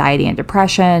place of anxiety and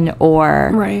depression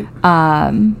or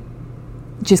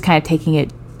just kind of taking it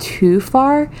too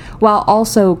far while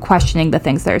also questioning the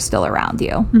things that are still around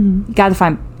you. You gotta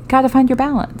find your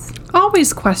balance.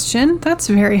 Always question. That's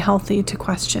very healthy to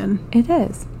question. It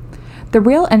is. The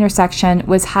real intersection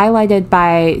was highlighted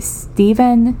by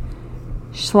Stephen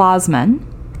Schwarzman.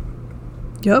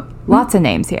 Yep. Lots of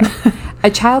names here.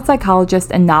 A child psychologist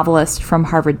and novelist from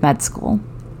Harvard Med School.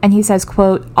 And he says,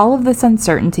 quote, all of this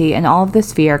uncertainty and all of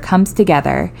this fear comes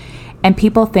together and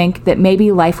people think that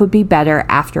maybe life would be better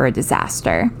after a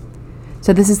disaster.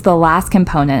 So this is the last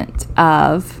component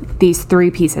of these three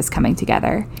pieces coming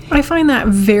together. I find that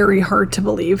very hard to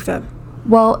believe that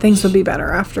things would be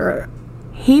better after.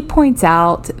 He points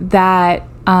out that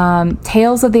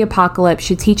tales of the apocalypse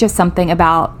should teach us something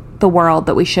about the world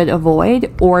that we should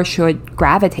avoid or should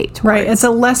gravitate towards. Right. It's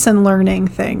a lesson learning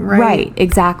thing, right? Right,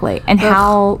 exactly. And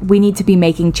how we need to be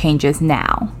making changes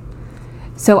now.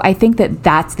 So I think that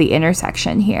that's the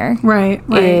intersection here. Right.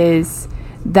 Is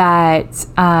that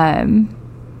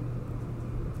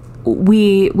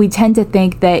we tend to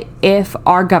think that if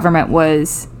our government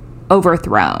was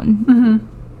overthrown,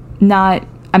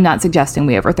 I'm not suggesting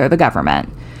we overthrow the government,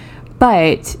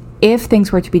 but if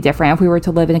things were to be different, if we were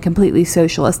to live in a completely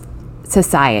socialist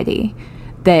society,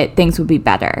 that things would be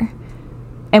better.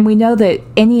 And we know that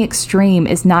any extreme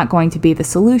is not going to be the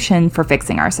solution for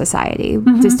fixing our society.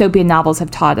 Dystopian novels have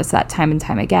taught us that time and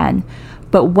time again.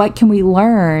 But what can we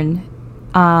learn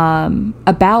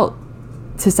about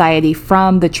society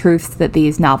from the truths that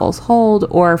these novels hold,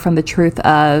 or from the truth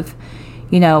of,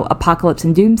 apocalypse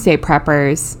and doomsday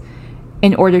preppers,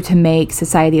 in order to make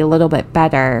society a little bit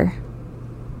better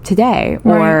today,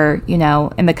 or,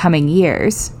 in the coming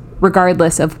years,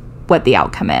 regardless of what the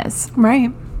outcome is.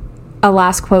 Right. A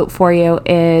last quote for you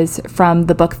is from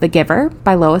the book The Giver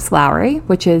by Lois Lowry,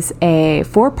 which is a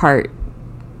 4-part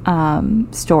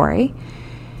story.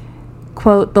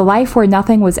 Quote, "The life where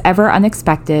nothing was ever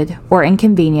unexpected or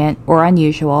inconvenient or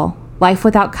unusual, life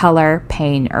without color,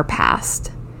 pain, or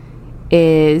past,"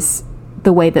 is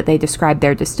the way that they describe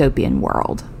their dystopian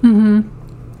world. Mm-hmm.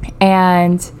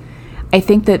 And I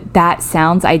think that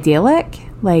sounds idyllic.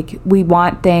 Like, we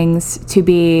want things to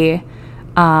be,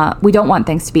 we don't want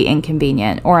things to be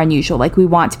inconvenient or unusual. Like, we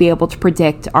want to be able to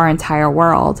predict our entire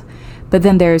world. But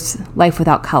then there's life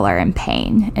without color and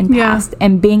pain and past. Yeah.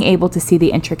 And being able to see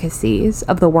the intricacies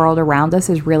of the world around us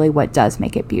is really what does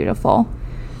make it beautiful,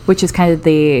 which is kind of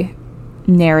the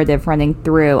narrative running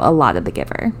through a lot of The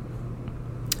Giver.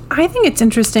 I think it's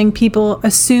interesting, people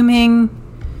assuming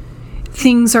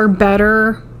things are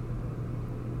better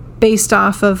based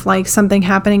off of, like, something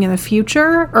happening in the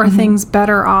future, or things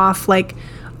better off, like,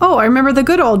 oh, I remember the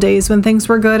good old days when things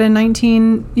were good in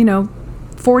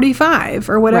 1945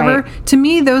 or whatever. Right. To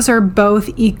me, those are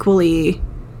both equally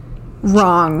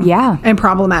wrong and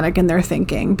problematic in their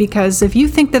thinking. Because if you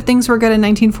think that things were good in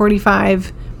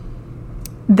 1945,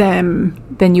 then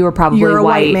you were probably you're a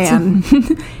white man.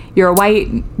 You're a white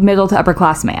middle to upper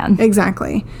class man.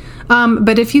 Exactly.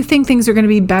 But if you think things are going to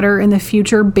be better in the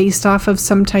future based off of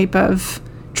some type of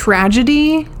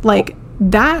tragedy, like,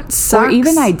 that sucks. Or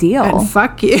even ideal. And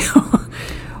fuck you.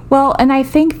 Well, and I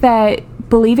think that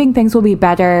believing things will be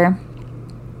better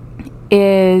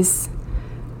is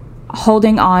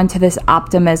holding on to this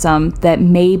optimism that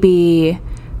maybe,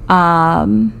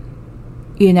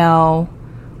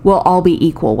 we'll all be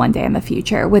equal one day in the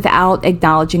future, without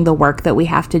acknowledging the work that we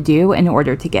have to do in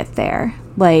order to get there.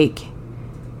 Like,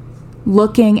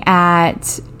 looking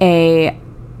at a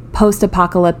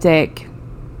post-apocalyptic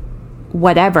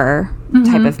whatever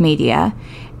type of media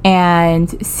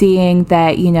and seeing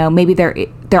that, maybe there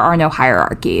are no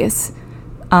hierarchies.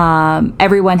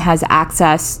 Everyone has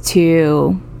access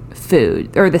to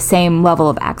food, or the same level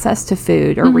of access to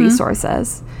food or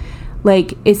resources.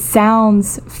 Like, it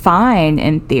sounds fine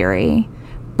in theory,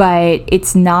 but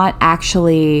it's not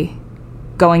actually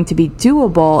going to be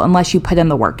doable unless you put in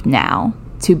the work now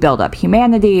to build up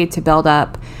humanity, to build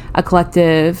up a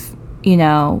collective,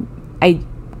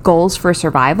 goals for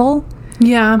survival.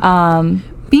 Yeah.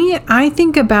 I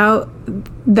think about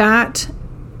that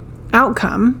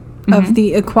outcome of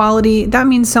the equality. That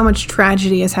means so much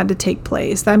tragedy has had to take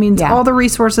place. That means all the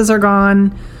resources are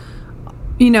gone.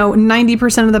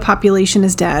 90% of the population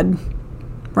is dead,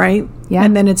 right? Yeah.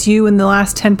 And then it's you and the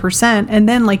last 10%. And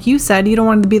then, like you said, you don't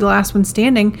want to be the last one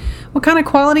standing. What kind of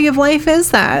quality of life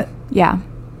is that? Yeah.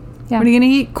 What, are you going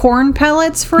to eat corn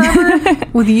pellets forever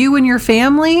with you and your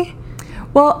family?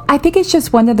 Well, I think it's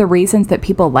just one of the reasons that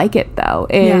people like it, though,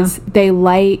 is they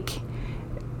like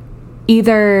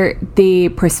either the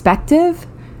perspective,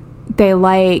 they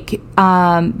like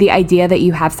the idea that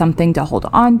you have something to hold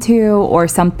on to, or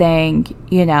something,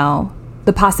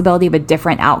 the possibility of a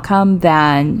different outcome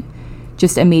than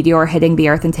just a meteor hitting the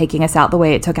earth and taking us out the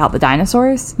way it took out the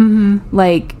dinosaurs. Mm-hmm.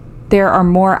 Like, there are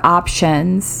more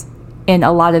options in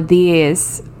a lot of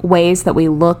these ways that we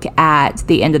look at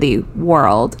the end of the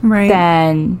world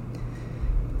than,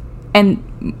 and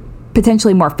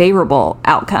potentially more favorable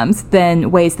outcomes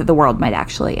than ways that the world might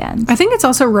actually end. I think it's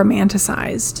also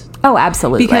romanticized. Oh,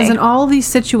 absolutely. Because in all these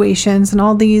situations and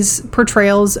all these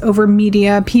portrayals over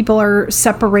media, people are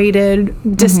separated,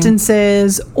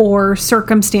 distances or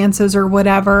circumstances or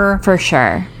whatever. For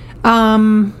sure.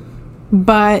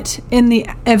 But in the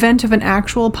event of an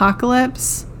actual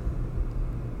apocalypse,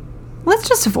 let's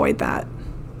just avoid that.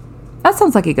 That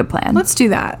sounds like a good plan. Let's do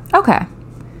that. Okay.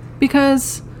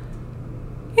 Because,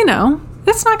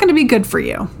 that's not going to be good for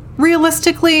you.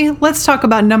 Realistically, let's talk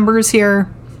about numbers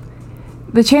here.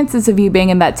 The chances of you being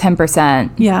in that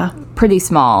 10%, pretty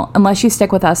small, unless you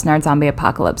stick with us in our zombie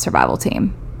apocalypse survival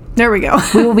team. There we go.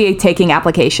 We will be taking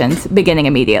applications beginning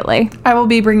immediately. I will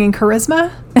be bringing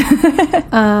charisma.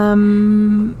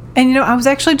 And, I was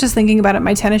actually just thinking about it.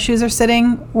 My tennis shoes are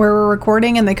sitting where we're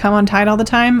recording and they come untied all the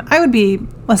time.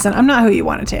 Listen, I'm not who you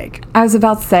want to take. I was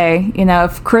about to say,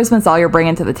 if charisma's all you're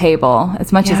bringing to the table,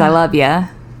 as much as I love you.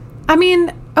 I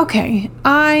mean, okay,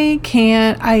 I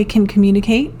can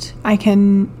communicate. I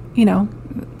can,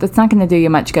 That's not going to do you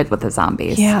much good with the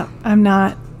zombies. Yeah, I'm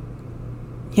not.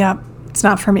 Yep, it's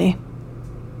not for me.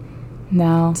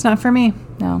 No. It's not for me.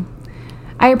 No.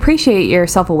 I appreciate your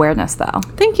self-awareness, though.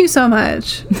 Thank you so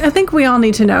much. I think we all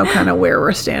need to know kind of where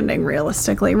we're standing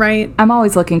realistically, right? I'm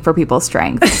always looking for people's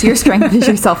strengths. Your strength is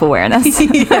your self-awareness.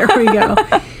 There we go.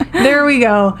 There we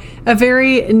go. A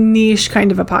very niche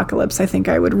kind of apocalypse I think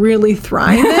I would really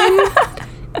thrive in.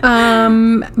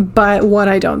 But what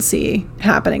I don't see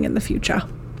happening in the future.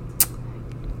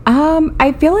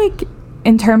 I feel like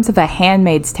in terms of a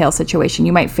Handmaid's Tale situation,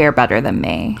 you might fare better than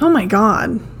me. Oh my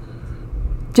God.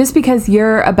 Just because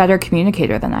you're a better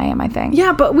communicator than I am, I think.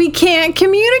 Yeah, but we can't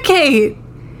communicate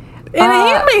in a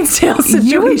Handmaid's Tale situation.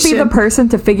 You would be the person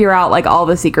to figure out like all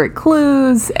the secret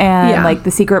clues and like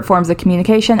the secret forms of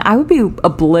communication. I would be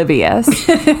oblivious.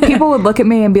 People would look at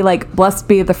me and be like, "Blessed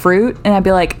be the fruit," and I'd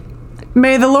be like,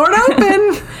 "May the Lord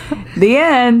open." The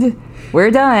end.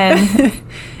 We're done.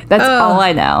 That's all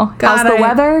I know. How's the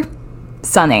weather?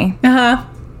 Sunny.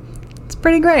 It's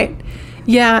pretty great.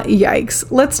 Yeah, yikes.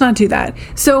 Let's not do that.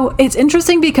 So it's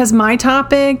interesting because my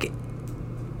topic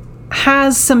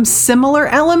has some similar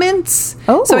elements.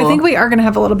 Oh. So I think we are going to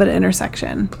have a little bit of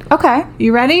intersection. Okay.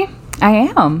 You ready?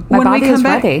 I am. My body is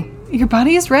ready. Your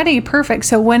body is ready. Perfect.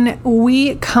 So when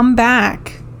we come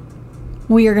back,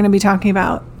 we are going to be talking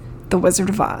about The Wizard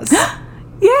of Oz.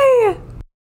 Yay!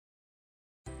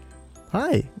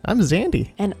 Hi, I'm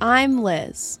Zandy. And I'm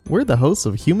Liz. We're the hosts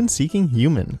of Human Seeking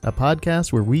Human, a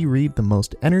podcast where we read the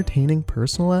most entertaining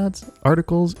personal ads,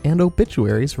 articles, and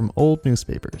obituaries from old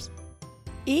newspapers.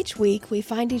 Each week, we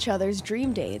find each other's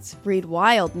dream dates, read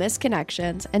wild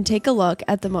misconnections, and take a look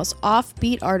at the most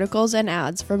offbeat articles and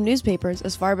ads from newspapers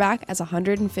as far back as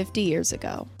 150 years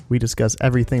ago. We discuss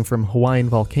everything from Hawaiian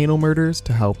volcano murders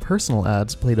to how personal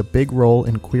ads played a big role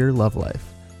in queer love life.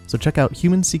 So check out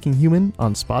Human Seeking Human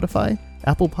on Spotify,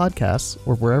 Apple Podcasts,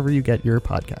 or wherever you get your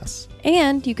podcasts.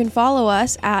 And you can follow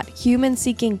us at Human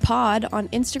Seeking Pod on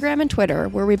Instagram and Twitter,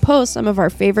 where we post some of our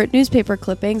favorite newspaper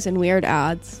clippings and weird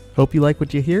ads. Hope you like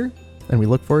what you hear, and we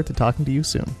look forward to talking to you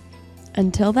soon.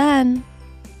 Until then.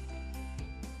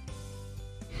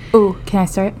 Ooh, can I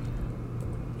start?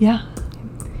 Yeah.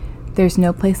 There's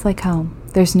no place like home.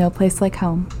 There's no place like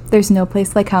home. There's no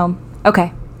place like home.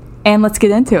 Okay. And let's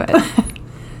get into it.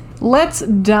 Let's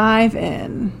dive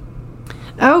in.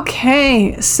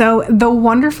 Okay, so The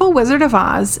Wonderful Wizard of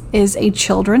Oz is a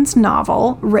children's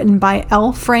novel written by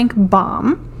L. Frank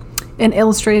Baum and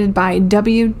illustrated by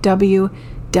W.W.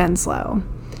 Denslow.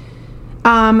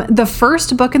 The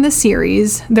first book in the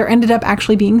series, there ended up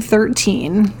actually being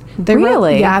 13.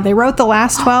 Really? They wrote the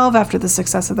last 12 after the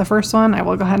success of the first one. I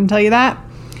will go ahead and tell you that.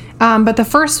 But the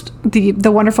first,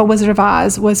 The Wonderful Wizard of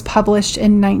Oz, was published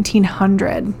in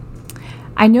 1900.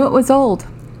 I knew it was old.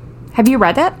 Have you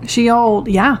read it? She old,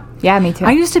 yeah. Yeah, me too.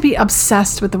 I used to be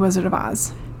obsessed with The Wizard of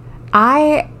Oz.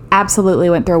 I absolutely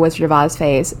went through a Wizard of Oz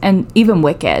phase, and even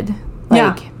Wicked.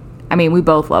 Yeah. I mean, we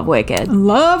both love Wicked.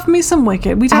 Love me some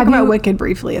Wicked. We talk Have about you- Wicked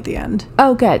briefly at the end.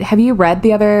 Oh, good. Have you read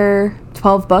the other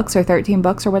 12 books or 13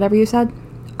 books or whatever you said?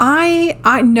 I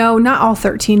no, not all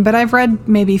 13, but I've read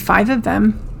maybe 5 of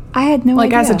them. I had no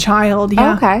idea. Like as a child,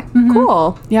 yeah. Okay,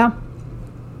 cool. Yeah.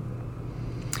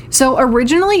 So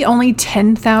originally only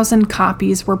 10,000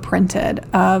 copies were printed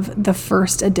of the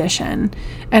first edition.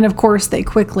 And of course they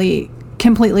quickly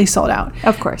completely sold out.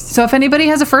 Of course. So if anybody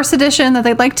has a first edition that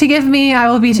they'd like to give me, I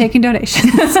will be taking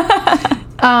donations.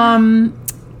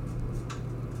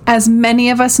 As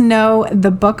many of us know,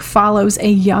 the book follows a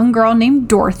young girl named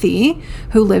Dorothy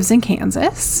who lives in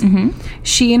Kansas.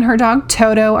 She and her dog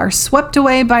Toto are swept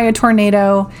away by a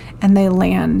tornado and they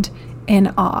land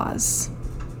in Oz.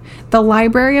 The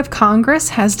Library of Congress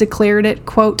has declared it,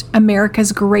 quote,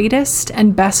 America's greatest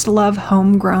and best loved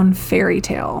homegrown fairy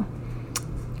tale,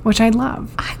 which I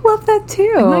love. I love that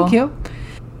too. Thank you.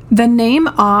 The name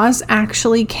Oz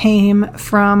actually came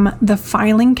from the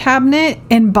filing cabinet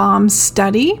in Baum's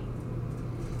study,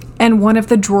 and one of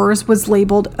the drawers was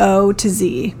labeled O to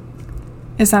Z.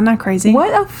 Is that not crazy?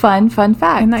 What a fun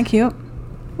fact. Isn't that cute?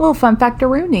 Little fun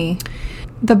fact-a-rooney.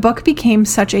 The book became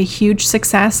such a huge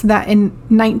success that in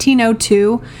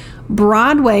 1902,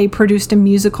 Broadway produced a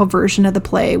musical version of the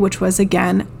play, which was,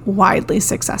 again, widely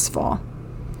successful.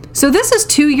 So this is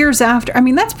 2 years after. I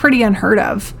mean, that's pretty unheard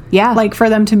of. Yeah. Like, for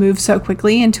them to move so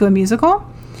quickly into a musical.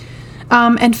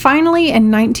 And finally,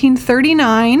 in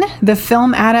 1939, the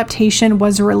film adaptation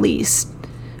was released,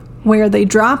 where they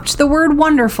dropped the word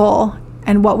wonderful,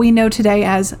 and what we know today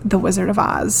as The Wizard of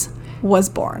Oz was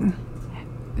born.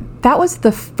 That was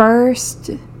the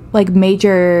first, like,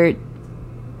 major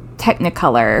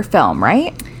Technicolor film,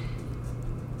 right?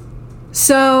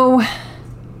 So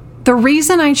the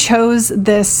reason I chose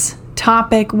this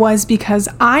topic was because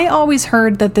I always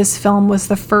heard that this film was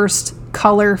the first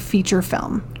color feature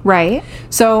film. Right.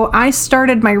 So I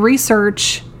started my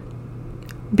research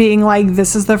being like,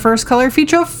 this is the first color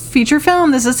feature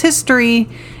film. This is history.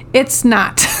 It's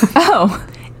not. Oh.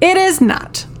 It is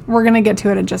not. We're going to get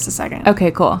to it in just a second.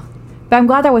 Okay, cool. But I'm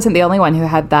glad I wasn't the only one who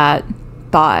had that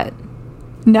thought.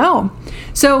 No.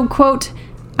 So, quote,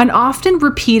 an often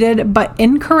repeated but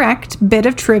incorrect bit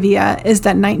of trivia is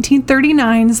that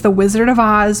 1939's The Wizard of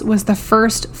Oz was the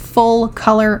first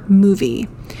full-color movie.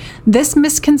 This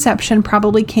misconception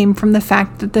probably came from the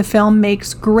fact that the film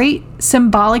makes great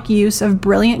symbolic use of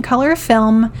brilliant color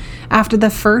film after the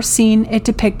first scene it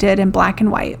depicted in black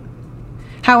and white.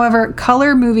 However,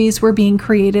 color movies were being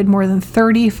created more than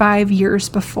 35 years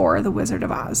before The Wizard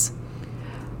of Oz.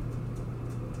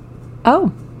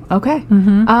 Oh, okay.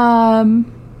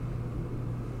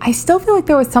 I still feel like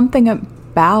there was something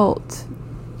about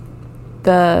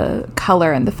the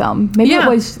color in the film. Maybe Yeah. it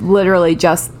was literally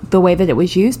just the way that it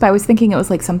was used, but I was thinking it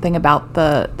was like something about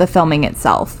the filming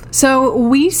itself. So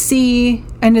we see,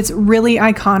 and it's really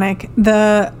iconic,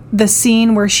 the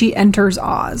scene where she enters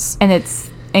Oz. And it's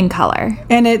in color.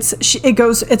 And it's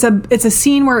a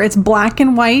scene where it's black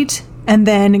and white and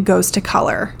then it goes to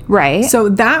color. Right. So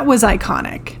that was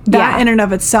iconic. That Yeah. in and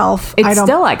of itself. It's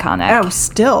still iconic. Oh,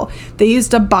 still. They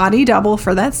used a body double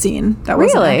for that scene. That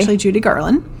wasn't Really? actually Judy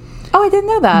Garland. Oh, I didn't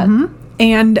know that.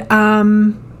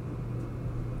 And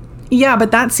yeah,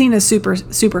 but that scene is super,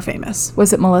 super famous.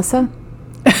 Was it Melissa?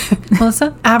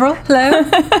 Melissa? Avril? Hello?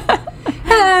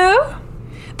 Hello?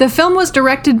 The film was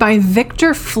directed by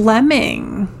Victor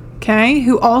Fleming, okay,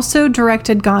 who also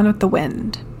directed Gone with the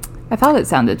Wind. I thought it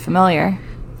sounded familiar.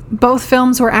 Both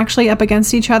films were actually up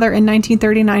against each other in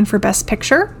 1939 for Best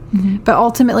Picture, but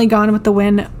ultimately Gone with the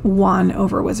Wind won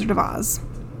over Wizard of Oz.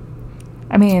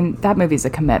 I mean, that movie's a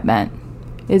commitment.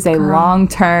 It is a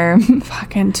long-term...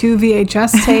 Fucking 2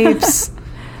 VHS tapes.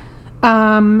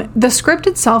 The script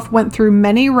itself went through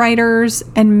many writers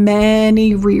and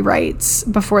many rewrites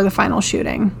before the final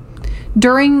shooting.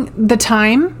 During the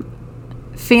time,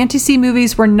 fantasy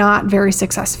movies were not very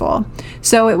successful,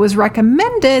 so it was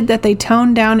recommended that they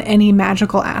tone down any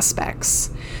magical aspects.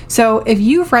 So if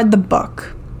you've read the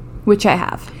book, Which I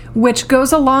have. which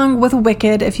goes along with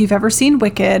Wicked, if you've ever seen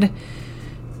Wicked,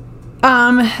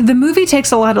 the movie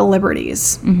takes a lot of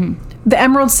liberties. The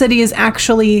Emerald City is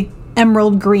actually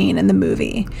emerald green in the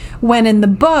movie, when in the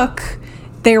book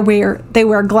they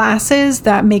wear glasses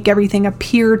that make everything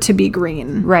appear to be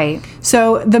green. Right.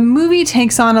 So the movie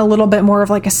takes on a little bit more of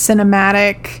like a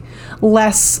cinematic,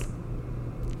 less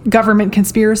government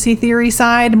conspiracy theory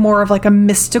side, more of like a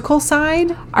mystical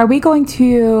side. Are we going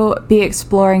to be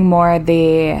exploring more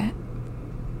the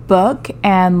book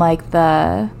and like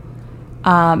the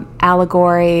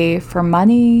allegory for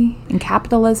money and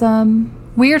capitalism?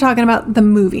 We are talking about the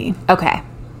movie. Okay.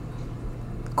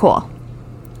 Cool.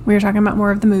 We are talking about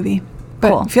more of the movie. But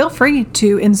Cool. feel free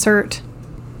to insert.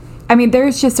 I mean,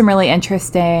 there's just some really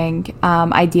interesting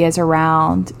ideas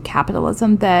around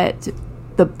capitalism that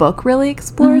the book really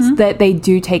explores that they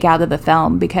do take out of the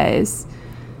film because,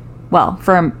 well,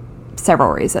 for several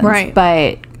reasons. Right.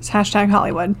 But It's hashtag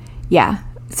Hollywood. yeah.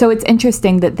 So it's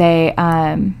interesting that they,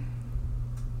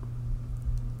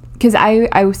 because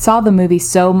I saw the movie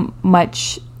so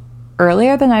much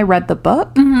earlier than I read the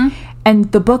book.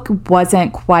 And the book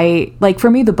wasn't quite, like,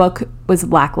 for me, the book was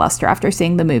lackluster after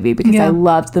seeing the movie because Yeah. I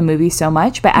loved the movie so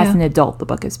much. But as Yeah. an adult, the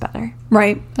book is better.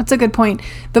 Right. That's a good point.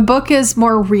 The book is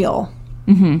more real.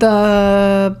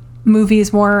 The movie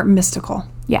is more mystical.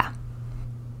 Yeah.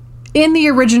 In the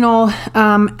original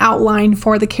outline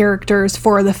for the characters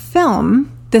for the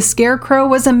film, the Scarecrow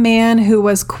was a man who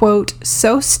was, quote,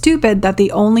 so stupid that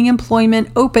the only employment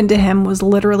open to him was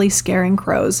literally scaring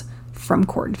crows from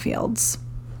cornfields.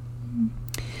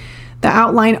 The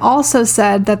outline also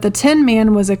said that the Tin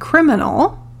Man was a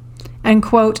criminal and,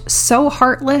 quote, so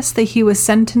heartless that he was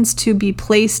sentenced to be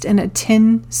placed in a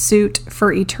tin suit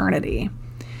for eternity.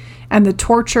 And the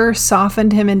torture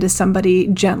softened him into somebody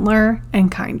gentler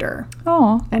and kinder.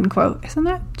 Oh, End quote. Isn't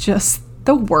that just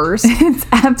the worst it's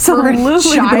for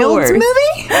absolutely a child's the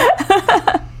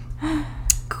worst. movie?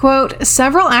 Quote,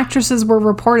 several actresses were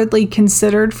reportedly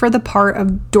considered for the part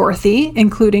of Dorothy,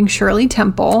 including Shirley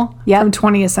Temple Yep. from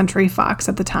 20th Century Fox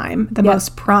at the time, the Yep.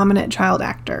 most prominent child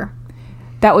actor.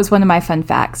 That was one of my fun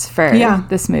facts for Yeah.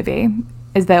 this movie,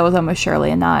 is that it was almost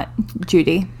Shirley and not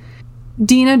Judy.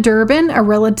 Dina Durbin, a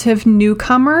relative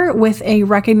newcomer with a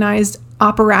recognized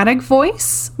operatic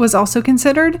voice, was also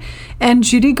considered, and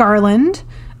Judy Garland,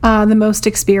 the most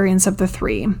experienced of the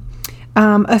three.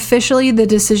 Officially, the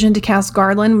decision to cast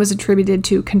Garland was attributed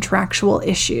to contractual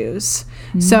issues.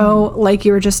 So, like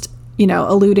you were just,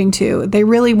 alluding to, they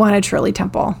really wanted Shirley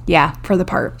Temple Yeah. for the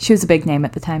part. She was a big name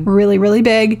at the time. Really, really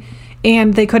big.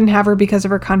 And they couldn't have her because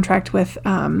of her contract with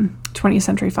 20th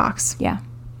Century Fox. Yeah.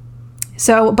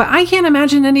 So, but I can't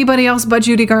imagine anybody else but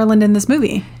Judy Garland in this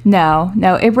movie. No,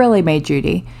 it really made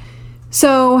Judy.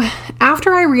 So,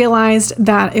 after I realized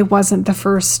that it wasn't the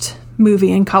first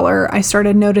movie in color, I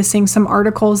started noticing some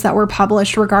articles that were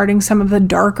published regarding some of the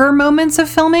darker moments of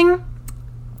filming.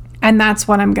 And that's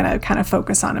what I'm going to kind of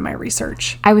focus on in my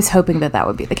research. I was hoping that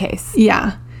would be the case.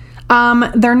 Yeah.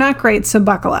 They're not great, so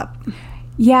buckle up.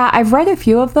 Yeah, I've read a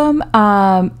few of them,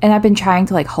 and I've been trying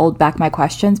to hold back my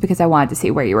questions because I wanted to see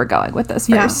where you were going with this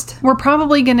first. Yeah. We're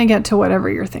probably going to get to whatever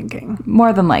you're thinking.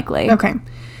 More than likely. Okay.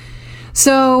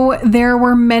 So there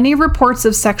were many reports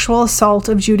of sexual assault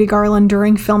of Judy Garland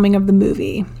during filming of the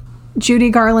movie. Judy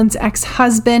Garland's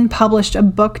ex-husband published a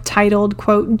book titled,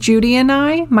 quote, Judy and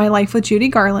I, My Life with Judy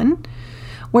Garland,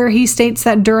 where he states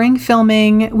that during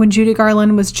filming, when Judy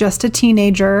Garland was just a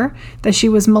teenager, that she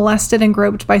was molested and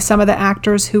groped by some of the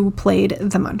actors who played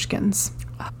the Munchkins.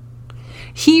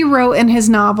 He wrote in his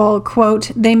novel,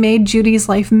 quote, they made Judy's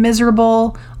life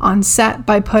miserable on set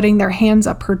by putting their hands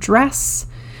up her dress.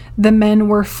 The men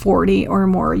were 40 or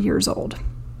more years old.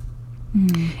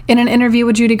 In an interview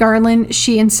with Judy Garland,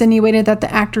 she insinuated that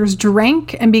the actors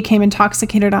drank and became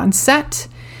intoxicated on set.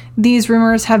 These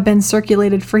rumors have been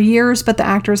circulated for years, but the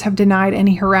actors have denied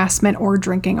any harassment or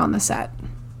drinking on the set.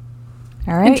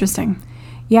 All right. Interesting.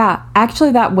 Yeah,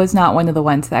 actually, that was not one of the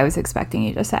ones that I was expecting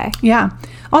you to say. Yeah.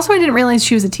 Also, I didn't realize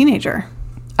she was a teenager.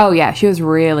 Oh, yeah, she was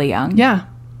really young. Yeah.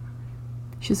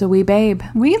 She was a wee babe.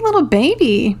 Wee little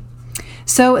baby.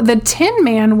 So the Tin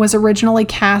Man was originally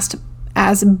cast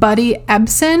as Buddy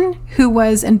Ebsen, who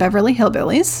was in Beverly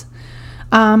Hillbillies.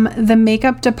 The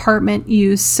makeup department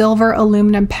used silver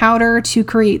aluminum powder to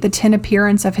create the tin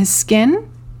appearance of his skin.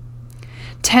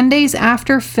 10 days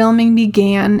after filming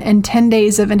began and 10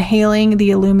 days of inhaling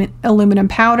the aluminum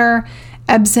powder,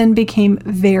 Ebsen became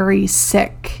very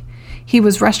sick. He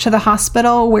was rushed to the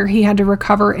hospital where he had to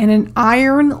recover in an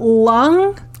iron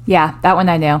lung. Yeah, that one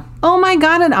I knew. Oh my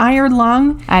God, an iron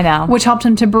lung. I know. Which helped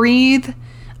him to breathe.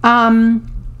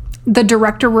 The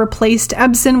director replaced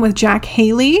Ebsen with Jack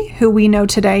Haley, who we know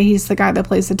today. He's the guy that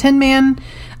plays the Tin Man.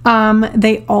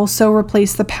 They also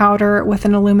replaced the powder with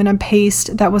an aluminum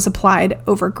paste that was applied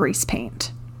over grease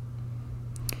paint.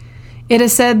 It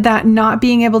is said that not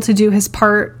being able to do his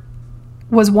part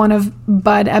was one of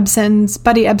Buddy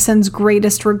Ebsen's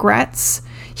greatest regrets.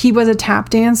 He was a tap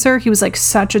dancer. He was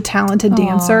such a talented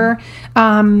dancer.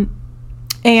 And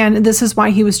this is why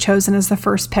he was chosen as the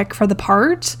first pick for the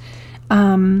part.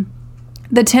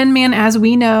 The Tin Man, as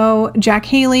we know, Jack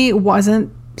Haley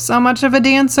wasn't so much of a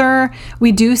dancer.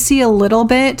 We do see a little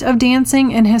bit of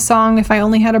dancing in his song, If I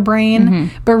Only Had a Brain,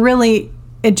 but really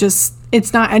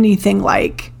it's not anything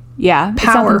powerful. It's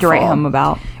nothing to write home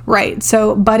about. Right.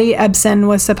 So Buddy Ebsen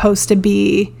was supposed to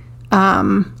be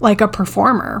a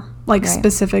performer, right.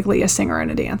 Specifically a singer and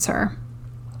a dancer.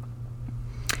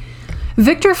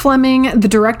 Victor Fleming, the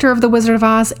director of The Wizard of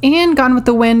Oz and Gone with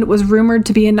the Wind, was rumored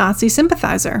to be a Nazi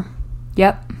sympathizer.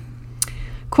 Yep.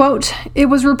 Quote, it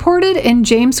was reported in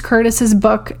James Curtis's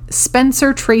book,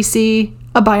 Spencer Tracy,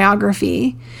 A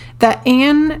Biography, that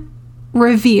Anne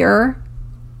Revere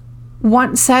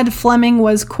once said Fleming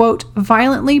was, quote,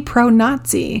 violently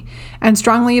pro-Nazi and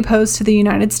strongly opposed to the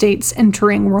United States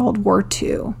entering World War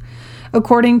II.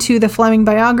 According to the Fleming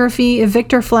biography,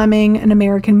 Victor Fleming, an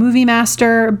American movie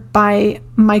master by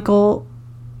Michael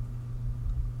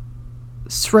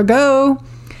Sragow,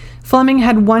 Fleming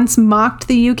had once mocked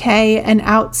the UK and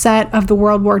outset of the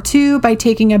World War II by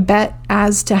taking a bet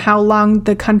as to how long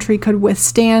the country could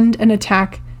withstand an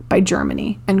attack by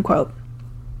Germany, end quote.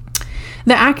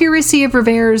 The accuracy of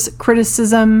Revere's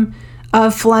criticism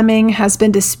of Fleming has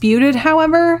been disputed,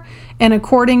 however, and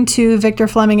according to Victor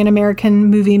Fleming, an American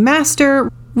movie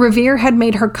master, Revere had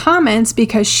made her comments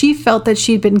because she felt that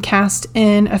she'd been cast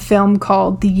in a film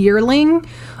called The Yearling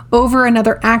over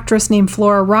another actress named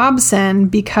Flora Robson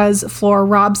because Flora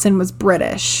Robson was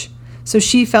British. So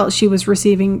she felt she was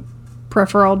receiving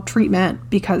preferential treatment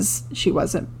because she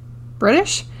wasn't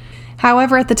British.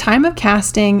 However, at the time of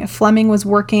casting, Fleming was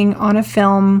working on a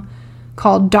film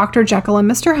called Dr. Jekyll and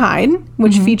Mr. Hyde,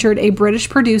 which featured a British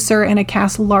producer and a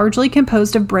cast largely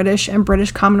composed of British and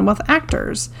British Commonwealth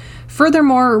actors.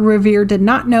 Furthermore, Revere did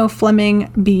not know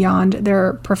Fleming beyond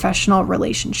their professional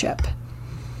relationship.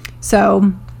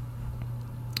 So,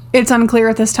 it's unclear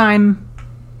at this time.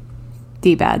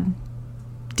 D-bad.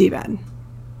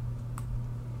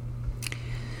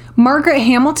 Margaret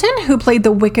Hamilton, who played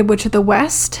the Wicked Witch of the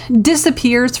West,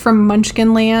 disappears from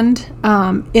Munchkinland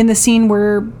in the scene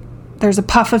where there's a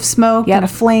puff of smoke Yep. and a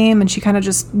flame, and she kind of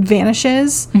just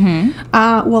vanishes.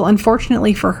 Well,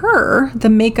 unfortunately for her, the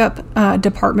makeup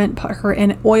department put her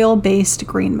in oil-based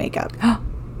green makeup.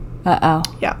 Uh-oh.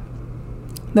 Yeah.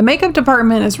 The makeup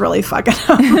department is really fucking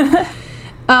up.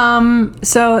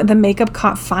 So the makeup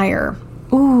caught fire,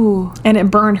 Ooh. and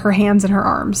it burned her hands and her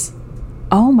arms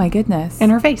Oh, my goodness.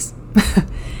 and her face.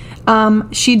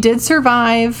 She did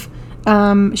survive.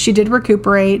 She did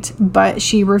recuperate, but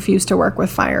she refused to work with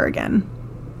fire again.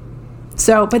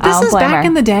 So, but this I don't is blame back her.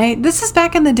 in the day. This is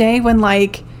back in the day when,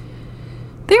 like,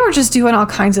 they were just doing all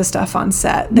kinds of stuff on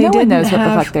set. They no one didn't knows what the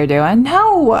have- fuck they're doing.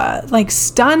 No, like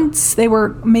stunts. They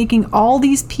were making all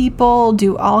these people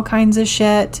do all kinds of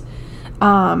shit.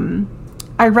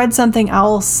 I read something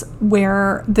else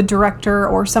where the director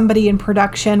or somebody in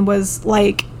production was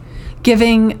like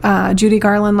giving Judy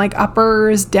Garland like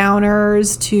uppers,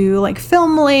 downers to like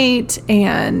film late,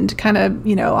 and kind of,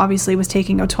 you know, obviously was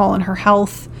taking a toll on her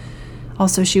health.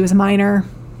 Also, she was a minor,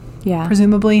 Yeah.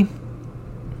 presumably.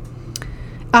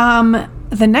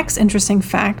 The next interesting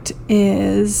fact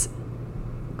is,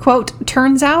 quote,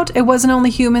 turns out it wasn't only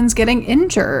humans getting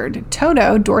injured.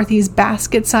 Toto, Dorothy's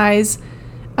basket-size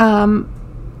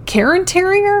Karen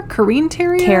Terrier? Karen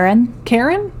Terrier? Karen.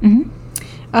 Karen?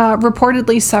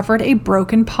 Reportedly suffered a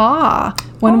broken paw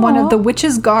when one of Aw. the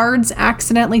witch's guards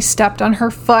accidentally stepped on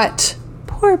her foot.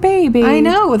 Poor baby. I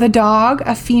know. The dog,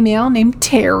 a female named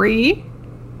Terry,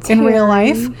 in real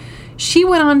Terry. life. She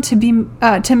went on to be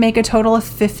to make a total of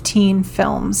 15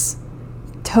 films.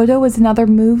 Toto was in other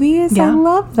movies? Yeah. I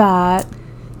love that.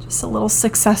 Just a little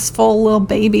successful little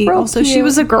baby. Real Also, she cute.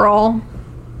 was a girl.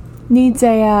 Needs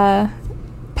a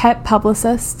pet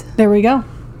publicist. There we go.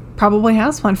 Probably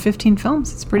has one. 15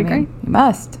 films. It's pretty I mean, great. You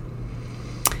must.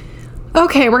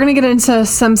 Okay, we're going to get into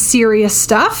some serious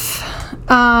stuff.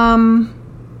 In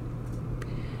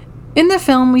the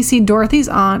film, we see Dorothy's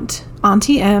aunt,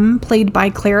 Auntie M, played by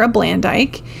Clara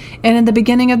Blandyke. And in the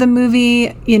beginning of the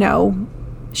movie, you know,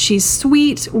 she's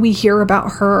sweet. We hear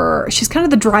about her. She's kind of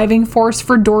the driving force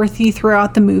for Dorothy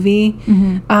throughout the movie.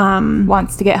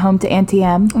 Wants to get home to Auntie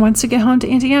M. Wants to get home to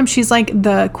Auntie M. She's like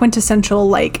the quintessential,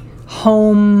 like,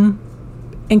 home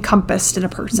encompassed in a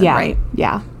person, Yeah. right?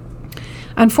 Yeah.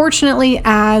 Unfortunately,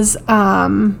 as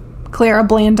Clara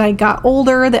Blandyke got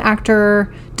older, the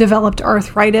actor developed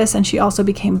arthritis and she also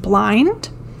became blind.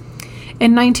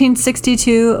 In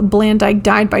 1962, Blandyke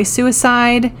died by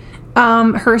suicide.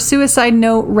 Her suicide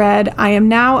note read, "I am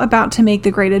now about to make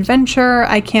the great adventure.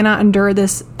 I cannot endure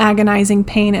this agonizing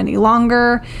pain any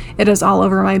longer. It is all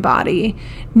over my body.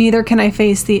 Neither can I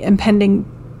face the impending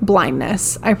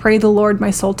blindness. I pray the Lord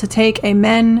my soul to take.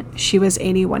 Amen." She was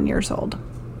 81 years old.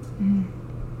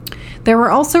 There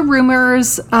were also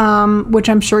rumors, which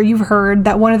I'm sure you've heard,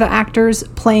 that one of the actors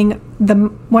playing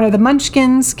one of the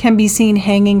Munchkins can be seen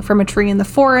hanging from a tree in the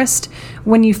forest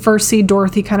when you first see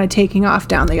Dorothy kind of taking off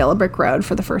down the yellow brick road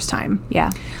for the first time. Yeah.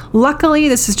 Luckily,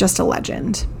 this is just a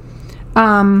legend.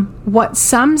 What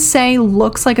some say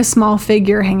looks like a small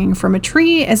figure hanging from a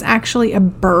tree is actually a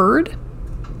bird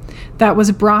that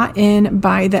was brought in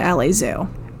by the LA Zoo.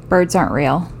 Birds aren't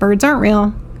real. Birds aren't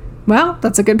real. Well,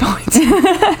 that's a good point.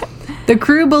 The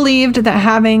crew believed that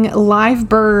having live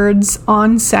birds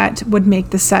on set would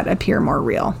make the set appear more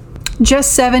real.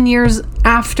 Just 7 years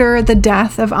after the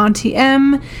death of Auntie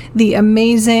M, the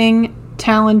amazing,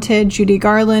 talented Judy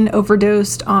Garland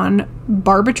overdosed on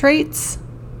barbiturates.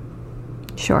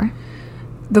 Sure.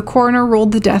 The coroner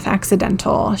ruled the death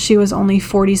accidental. She was only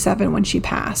 47 when she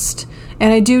passed.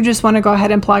 And I do just want to go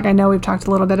ahead and plug, I know we've talked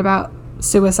a little bit about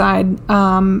suicide.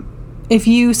 If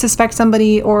you suspect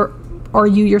somebody or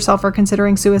you yourself are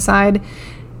considering suicide,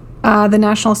 the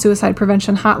National Suicide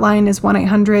Prevention Hotline is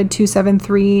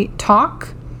 1-800-273-TALK.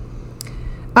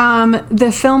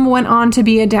 The film went on to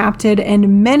be adapted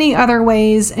in many other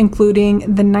ways, including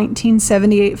the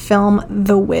 1978 film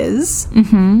The Wiz.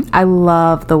 I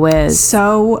love The Wiz.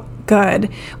 So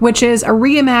good, which is a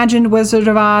reimagined Wizard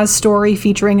of Oz story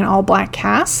featuring an all-black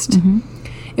cast.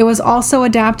 It was also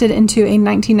adapted into a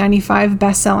 1995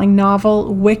 best-selling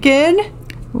novel, Wicked.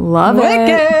 Love it.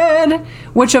 Wicked!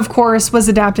 Which, of course, was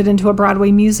adapted into a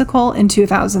Broadway musical in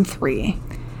 2003.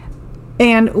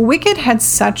 And Wicked had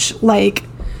such, like...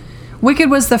 Wicked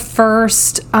was the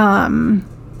first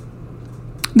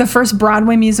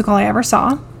Broadway musical I ever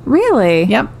saw. Really?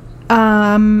 Yep.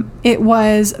 It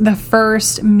was the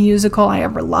first musical I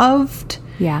ever loved.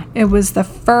 Yeah. It was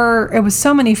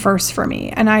so many firsts for me,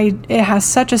 and it has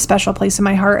such a special place in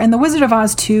my heart. And The Wizard of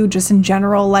Oz too, just in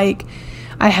general, like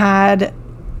I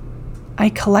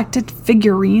collected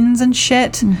figurines and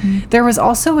shit. There was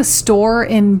also a store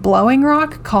in Blowing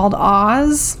Rock called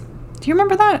Oz, Do you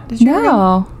remember that? Did you ever go?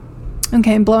 No.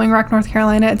 Okay, in Blowing Rock, North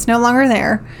Carolina. It's no longer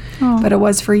there, but it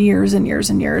was for years and years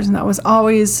and years. And that was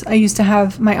always,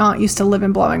 my aunt used to live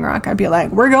in Blowing Rock. I'd be like,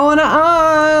 we're going to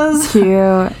Oz.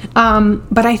 Cute.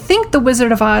 But I think The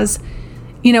Wizard of Oz,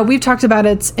 you know, we've talked about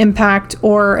its impact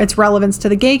or its relevance to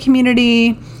the gay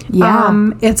community.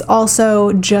 Yeah. It's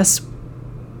also just,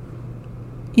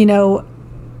 you know,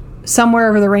 Somewhere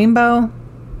Over the Rainbow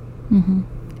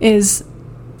is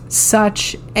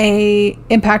such a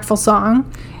impactful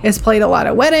song. It's played a lot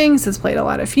at weddings. It's played a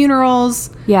lot at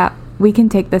funerals. Yeah. We can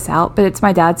take this out, but it's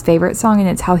my dad's favorite song, and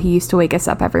it's how he used to wake us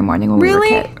up every morning when we were Really?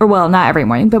 kids. Or, well, not every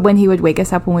morning, but when he would wake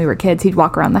us up when we were kids, he'd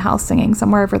walk around the house singing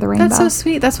Somewhere Over the Rainbow. That's so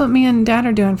sweet. That's what me and Dad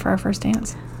are doing for our first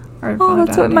dance. Our Oh,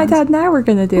 that's what my dad and I were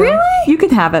going to do. Really? You can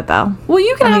have it, though. Well,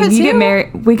 you can have it you too. get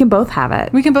married. We can both have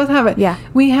it. We can both have it. Yeah.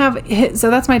 We have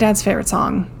so that's my dad's favorite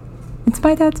song. It's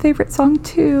my dad's favorite song,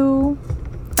 too.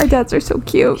 Our dads are so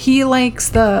cute. He likes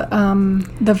the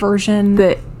version.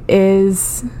 That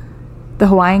is the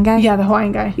Hawaiian guy? Yeah, the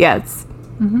Hawaiian guy. Yeah, it's...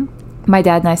 My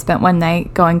dad and I spent one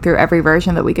night going through every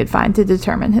version that we could find to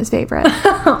determine his favorite.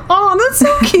 Oh, that's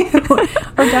so cute.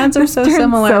 Our dads are so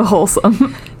similar. So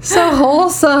wholesome. So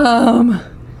wholesome.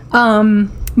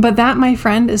 But that, my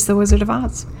friend, is The Wizard of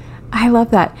Oz. I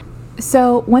love that.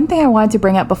 So one thing I wanted to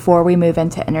bring up before we move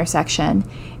into intersection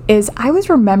is I was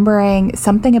remembering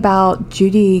something about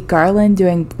Judy Garland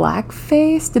doing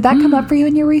blackface. Did that come up for you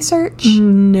in your research?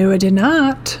 No, I did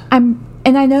not.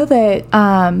 And I know that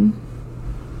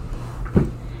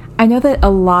a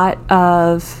lot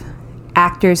of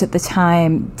actors at the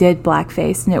time did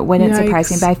blackface, and it wouldn't surprise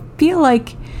me, Yikes. but I feel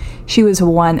like she was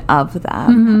one of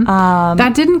them.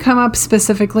 That didn't come up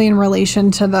specifically in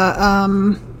relation to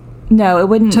the No, it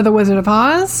wouldn't. to the Wizard of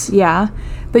Oz. Yeah,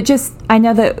 but just I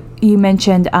know that you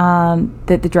mentioned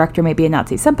that the director may be a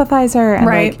Nazi sympathizer, and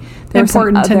Right. like there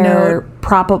Important were to some other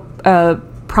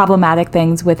problematic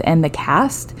things within the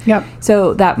cast. Yep.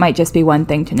 So that might just be one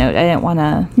thing to note. I didn't want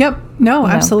to. Yep. No,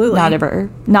 absolutely.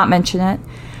 Not mention it.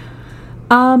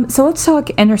 So let's talk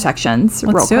intersections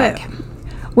real Let's do quick. it.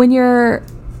 When you're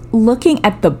looking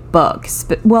at the books,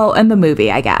 and the movie,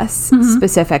 I guess,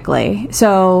 specifically.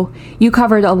 So you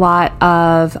covered a lot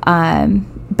of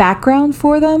background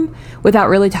for them without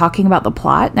really talking about the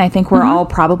plot. And I think we're all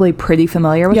probably pretty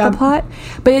familiar with Yep. the plot.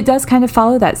 But it does kind of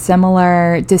follow that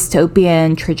similar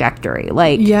dystopian trajectory.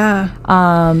 Like, Yeah.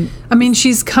 I mean,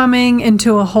 she's coming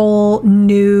into a whole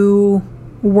new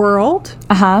world,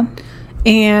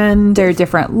 and there are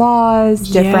different laws,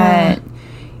 different,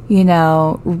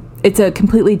 it's a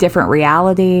completely different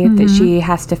reality that she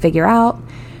has to figure out.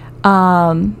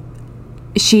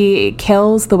 She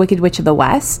kills the Wicked Witch of the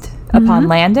West upon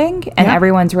landing, and Yep.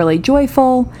 everyone's really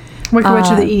joyful. Wicked Witch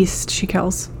of the East she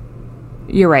kills.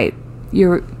 You're right.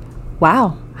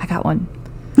 Wow, I got one.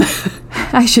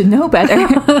 I should know better.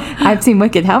 I've seen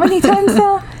Wicked how many times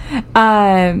now?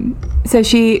 So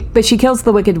she kills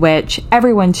the Wicked Witch.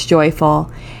 Everyone's joyful,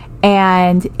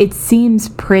 and it seems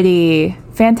pretty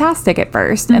fantastic at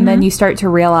first, and then you start to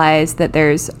realize that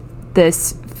there's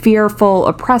this fearful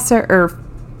oppressor, or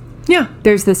Yeah.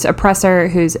 there's this oppressor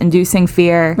who's inducing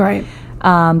fear, Right.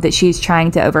 that she's trying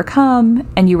to overcome,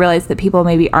 and you realize that people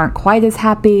maybe aren't quite as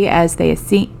happy as they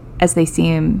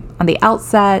seem on the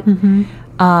outset.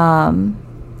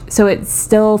 So it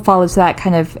still follows that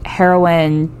kind of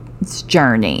heroine's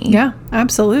journey. Yeah,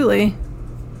 absolutely.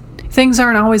 Things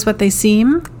aren't always what they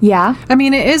seem. Yeah. I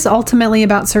mean, it is ultimately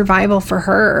about survival for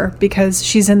her because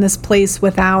she's in this place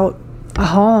without a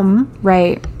home.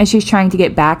 Right. And she's trying to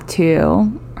get back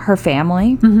to her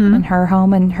family and her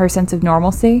home and her sense of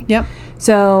normalcy. Yep.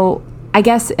 So I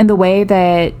guess in the way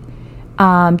that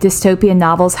dystopian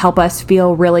novels help us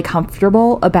feel really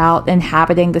comfortable about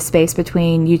inhabiting the space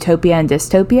between utopia and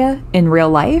dystopia in real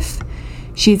life,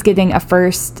 she's getting a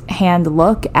first-hand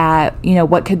look at,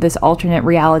 what could this alternate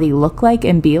reality look like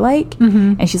and be like?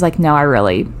 And she's like, no,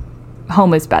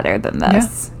 home is better than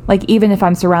this. Yeah. Like, even if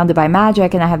I'm surrounded by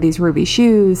magic and I have these ruby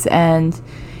shoes and,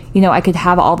 I could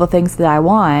have all the things that I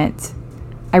want,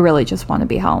 I really just want to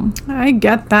be home. I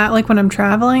get that. Like when I'm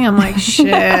traveling, I'm like, shit,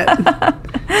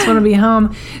 just want to be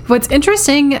home. What's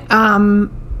interesting,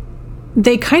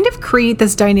 they kind of create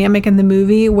this dynamic in the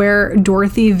movie where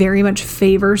Dorothy very much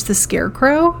favors the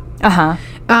Scarecrow.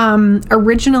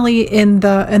 Originally in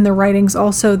the writings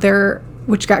also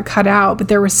which got cut out, but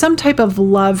there was some type of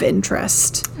love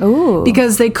interest. Ooh.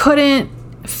 Because they couldn't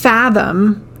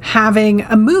fathom having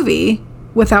a movie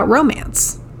without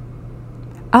romance.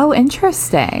 Oh,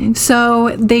 interesting.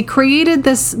 So they created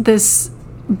this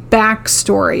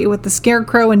backstory with the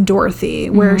Scarecrow and Dorothy,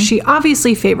 where she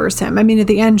obviously favors him. I mean, at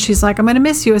the end, she's like, I'm going to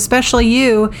miss you, especially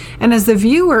you. And as the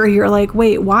viewer, you're like,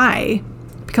 wait, why?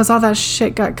 Because all that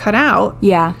shit got cut out.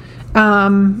 Yeah.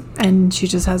 And she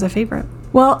just has a favorite.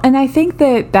 Well, and I think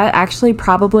that actually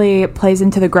probably plays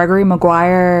into the Gregory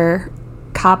Maguire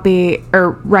copy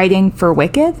or writing for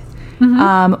Wicked,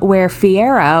 where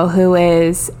Fiyero, who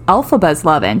is Elphaba's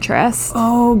love interest,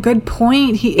 Oh, good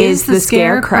point. He is the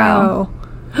Scarecrow.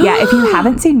 Yeah, if you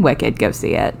haven't seen Wicked, go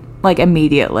see it. Like,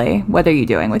 immediately. What are you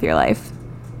doing with your life?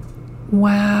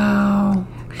 Wow.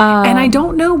 And I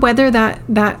don't know whether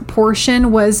that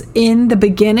portion was in the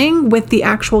beginning with the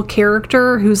actual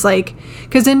character who's like,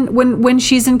 because when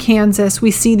she's in Kansas,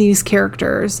 we see these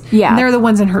characters. Yeah. And they're the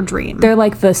ones in her dream. They're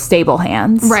like the stable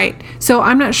hands. Right. So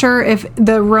I'm not sure if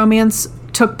the romance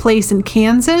took place in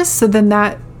Kansas, so then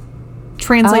that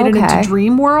translated Okay. into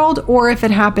Dream World, or if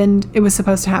it was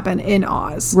supposed to happen in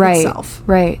Oz itself.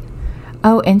 Right.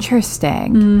 Oh,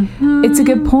 interesting. It's a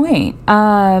good point.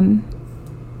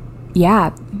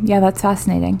 Yeah, that's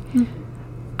fascinating.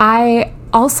 I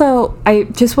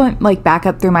just went like back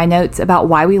up through my notes about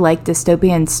why we like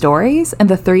dystopian stories, and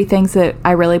the three things that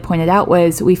I really pointed out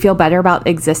was we feel better about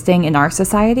existing in our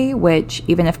society, which,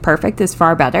 even if perfect, is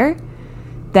far better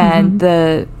than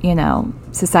the,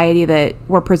 society that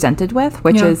we're presented with,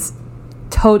 which is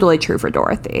totally true for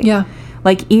Dorothy. Yeah.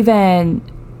 Like, even,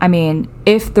 I mean,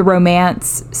 if the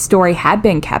romance story had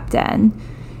been kept in,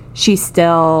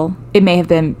 it may have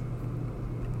been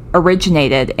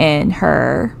originated in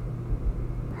her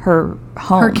home.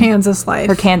 Her Kansas life.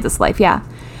 Her Kansas life, yeah.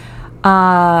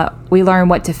 We learn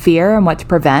what to fear and what to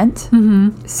prevent.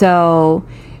 So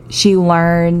she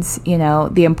learns,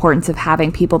 the importance of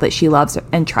having people that she loves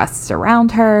and trusts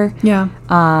around her. Yeah.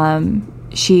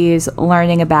 She's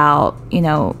learning about,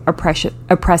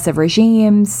 oppressive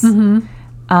regimes.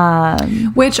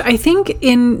 Which I think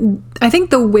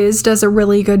The Wiz does a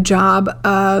really good job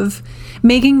of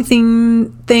making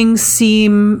things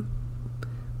seem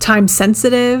time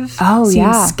sensitive. Oh, seem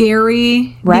yeah.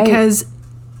 scary. Right. Because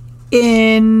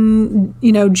in,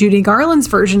 Judy Garland's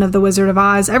version of The Wizard of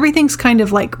Oz, everything's kind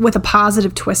of like with a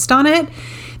positive twist on it.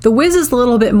 The Wiz is a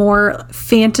little bit more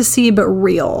fantasy, but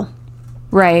real.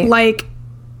 Right. Like,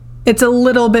 it's a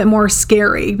little bit more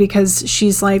scary because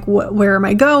she's like, where am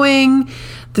I going?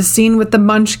 The scene with the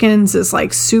Munchkins is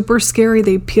like super scary.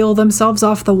 They peel themselves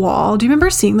off the wall. Do you remember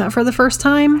seeing that for the first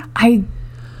time? I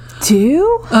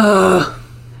do?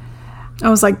 I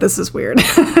was like, this is weird.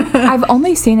 I've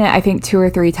only seen it, I think, 2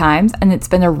 or 3 times, and it's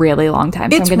been a really long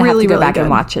time. So It's I'm going to really, have to go really back and good.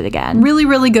 watch it again. Really,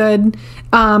 really good.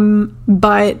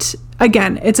 But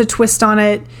again, it's a twist on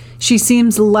it.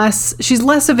 She's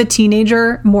less of a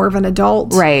teenager, more of an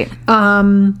adult. Right.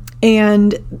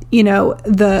 And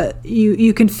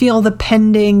you can feel the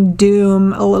pending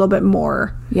doom a little bit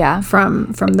more. Yeah.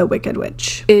 From the Wicked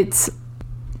Witch.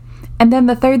 And then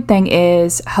the third thing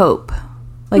is hope.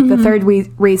 Like, the third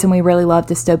reason we really love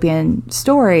dystopian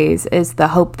stories is the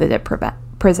hope that it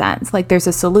presents. Like, there's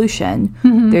a solution.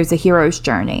 There's a hero's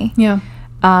journey. Yeah.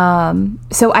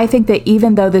 So I think that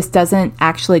even though this doesn't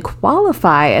actually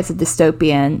qualify as a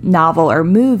dystopian novel or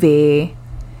movie,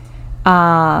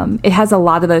 it has a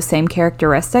lot of those same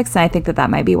characteristics, and I think that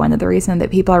might be one of the reasons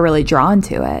that people are really drawn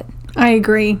to it. I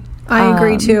agree. I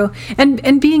agree too.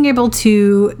 And being able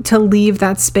to leave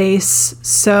that space,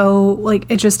 so like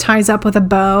it just ties up with a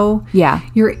bow. Yeah.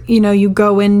 You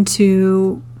go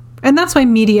into, and that's why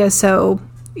media is so,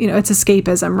 it's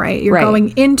escapism, right? You're Right.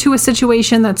 going into a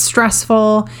situation that's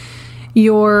stressful.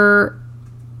 Your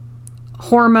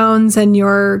hormones and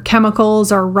your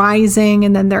chemicals are rising,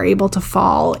 and then they're able to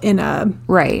fall in a,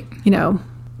 Right.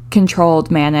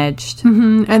 Controlled, managed.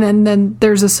 and then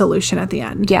there's a solution at the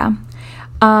end. Yeah.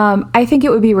 I think it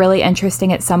would be really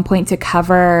interesting at some point to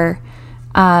cover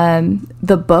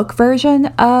the book version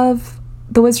of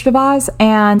The Wizard of Oz.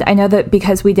 And I know that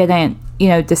because we didn't,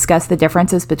 discuss the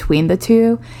differences between the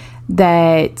two,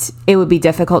 that it would be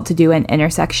difficult to do an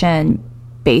intersection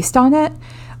based on it.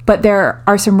 But there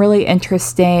are some really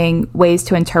interesting ways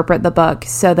to interpret the book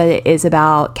so that it is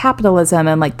about capitalism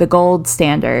and like the gold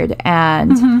standard,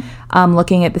 and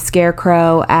looking at the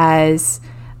Scarecrow as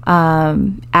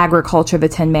agriculture, the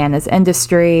Tin Man as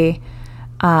industry,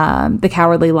 the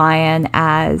Cowardly Lion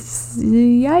as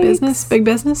yikes, Big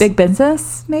business. big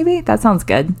business, maybe that sounds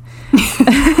good.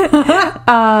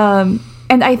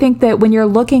 And I think that when you're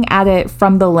looking at it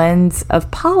from the lens of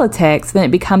politics, then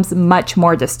it becomes much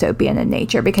more dystopian in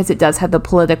nature, because it does have the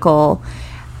political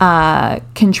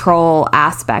control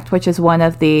aspect, which is one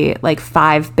of the like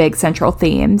 5 big central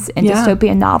themes in Yeah.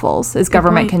 dystopian novels, is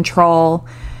government point. control,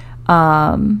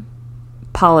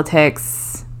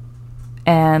 politics,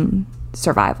 and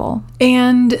survival.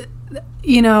 And,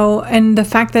 you know, and the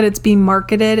fact that it's being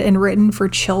marketed and written for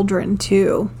children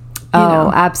too.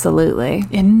 Oh, absolutely.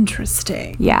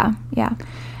 Interesting. Yeah, yeah.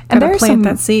 And Gotta there's plant some,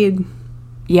 that seed.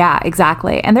 yeah,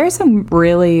 exactly. And there's some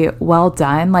really well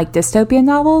done like dystopian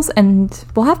novels, and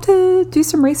we'll have to do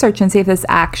some research and see if this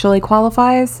actually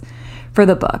qualifies for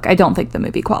the book. I don't think the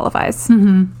movie qualifies.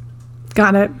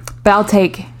 Got it. But I'll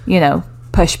take, you know,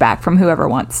 pushback from whoever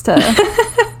wants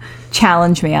to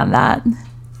challenge me on that.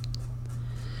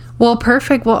 Well,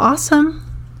 perfect. Well, awesome.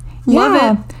 Love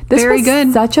Yeah, it. This Very was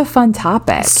good. such a fun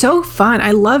topic. So fun.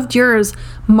 I loved yours.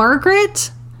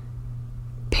 Margaret,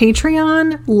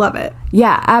 Patreon, love it.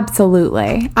 Yeah,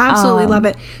 absolutely. Absolutely love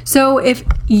it. So if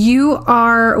you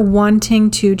are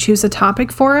wanting to choose a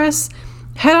topic for us,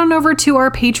 head on over to our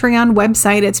Patreon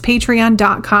website. It's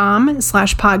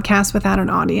patreon.com/podcast without an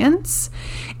audience.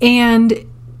 And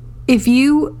if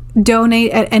you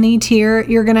donate at any tier,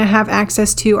 you're going to have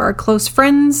access to our close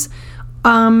friends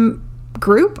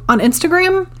group on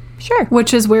Instagram. Sure.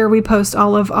 Which is where we post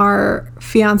all of our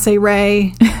fiance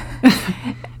Ray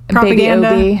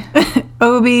propaganda. Baby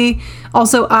Obi,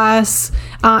 also us.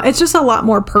 It's just a lot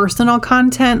more personal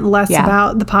content, less Yeah.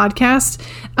 about the podcast.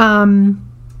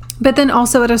 But then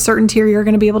also at a certain tier, you're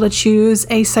going to be able to choose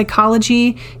a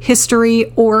psychology,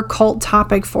 history, or cult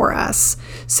topic for us.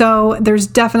 So there's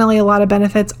definitely a lot of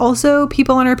benefits. Also,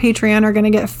 people on our Patreon are going to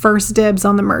get first dibs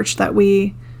on the merch that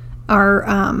we are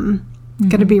going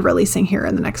to be releasing here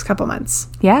in the next couple months.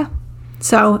 Yeah.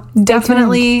 So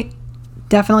definitely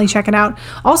check it out.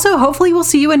 Also, hopefully we'll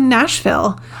see you in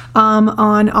Nashville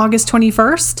on August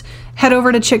 21st. Head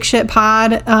over to Chick Shit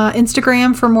Pod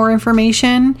Instagram for more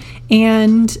information.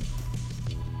 And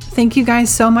thank you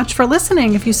guys so much for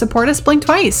listening. If you support us, blink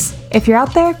twice. If you're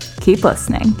out there, keep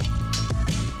listening.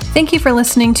 Thank you for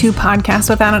listening to Podcast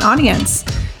Without an Audience.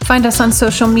 Find us on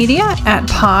social media at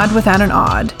Pod Without an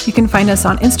Odd. You can find us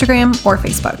on Instagram or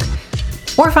Facebook.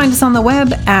 Or find us on the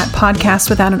web at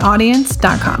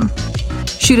podcastwithoutanaudience.com.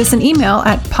 Shoot us an email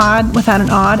at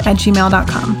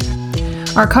podwithoutanod@gmail.com.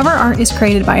 Our cover art is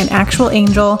created by an actual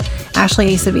angel,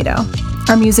 Ashley Acevedo.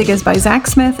 Our music is by Zach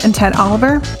Smith and Ted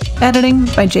Oliver. Editing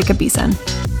by Jacob Beeson.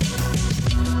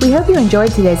 We hope you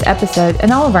enjoyed today's episode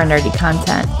and all of our nerdy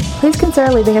content. Please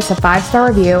consider leaving us a 5-star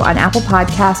review on Apple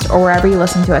Podcasts or wherever you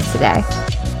listen to us today.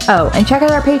 Oh, and check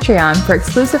out our Patreon for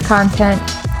exclusive content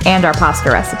and our pasta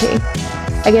recipe.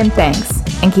 Again, thanks,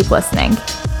 and keep listening.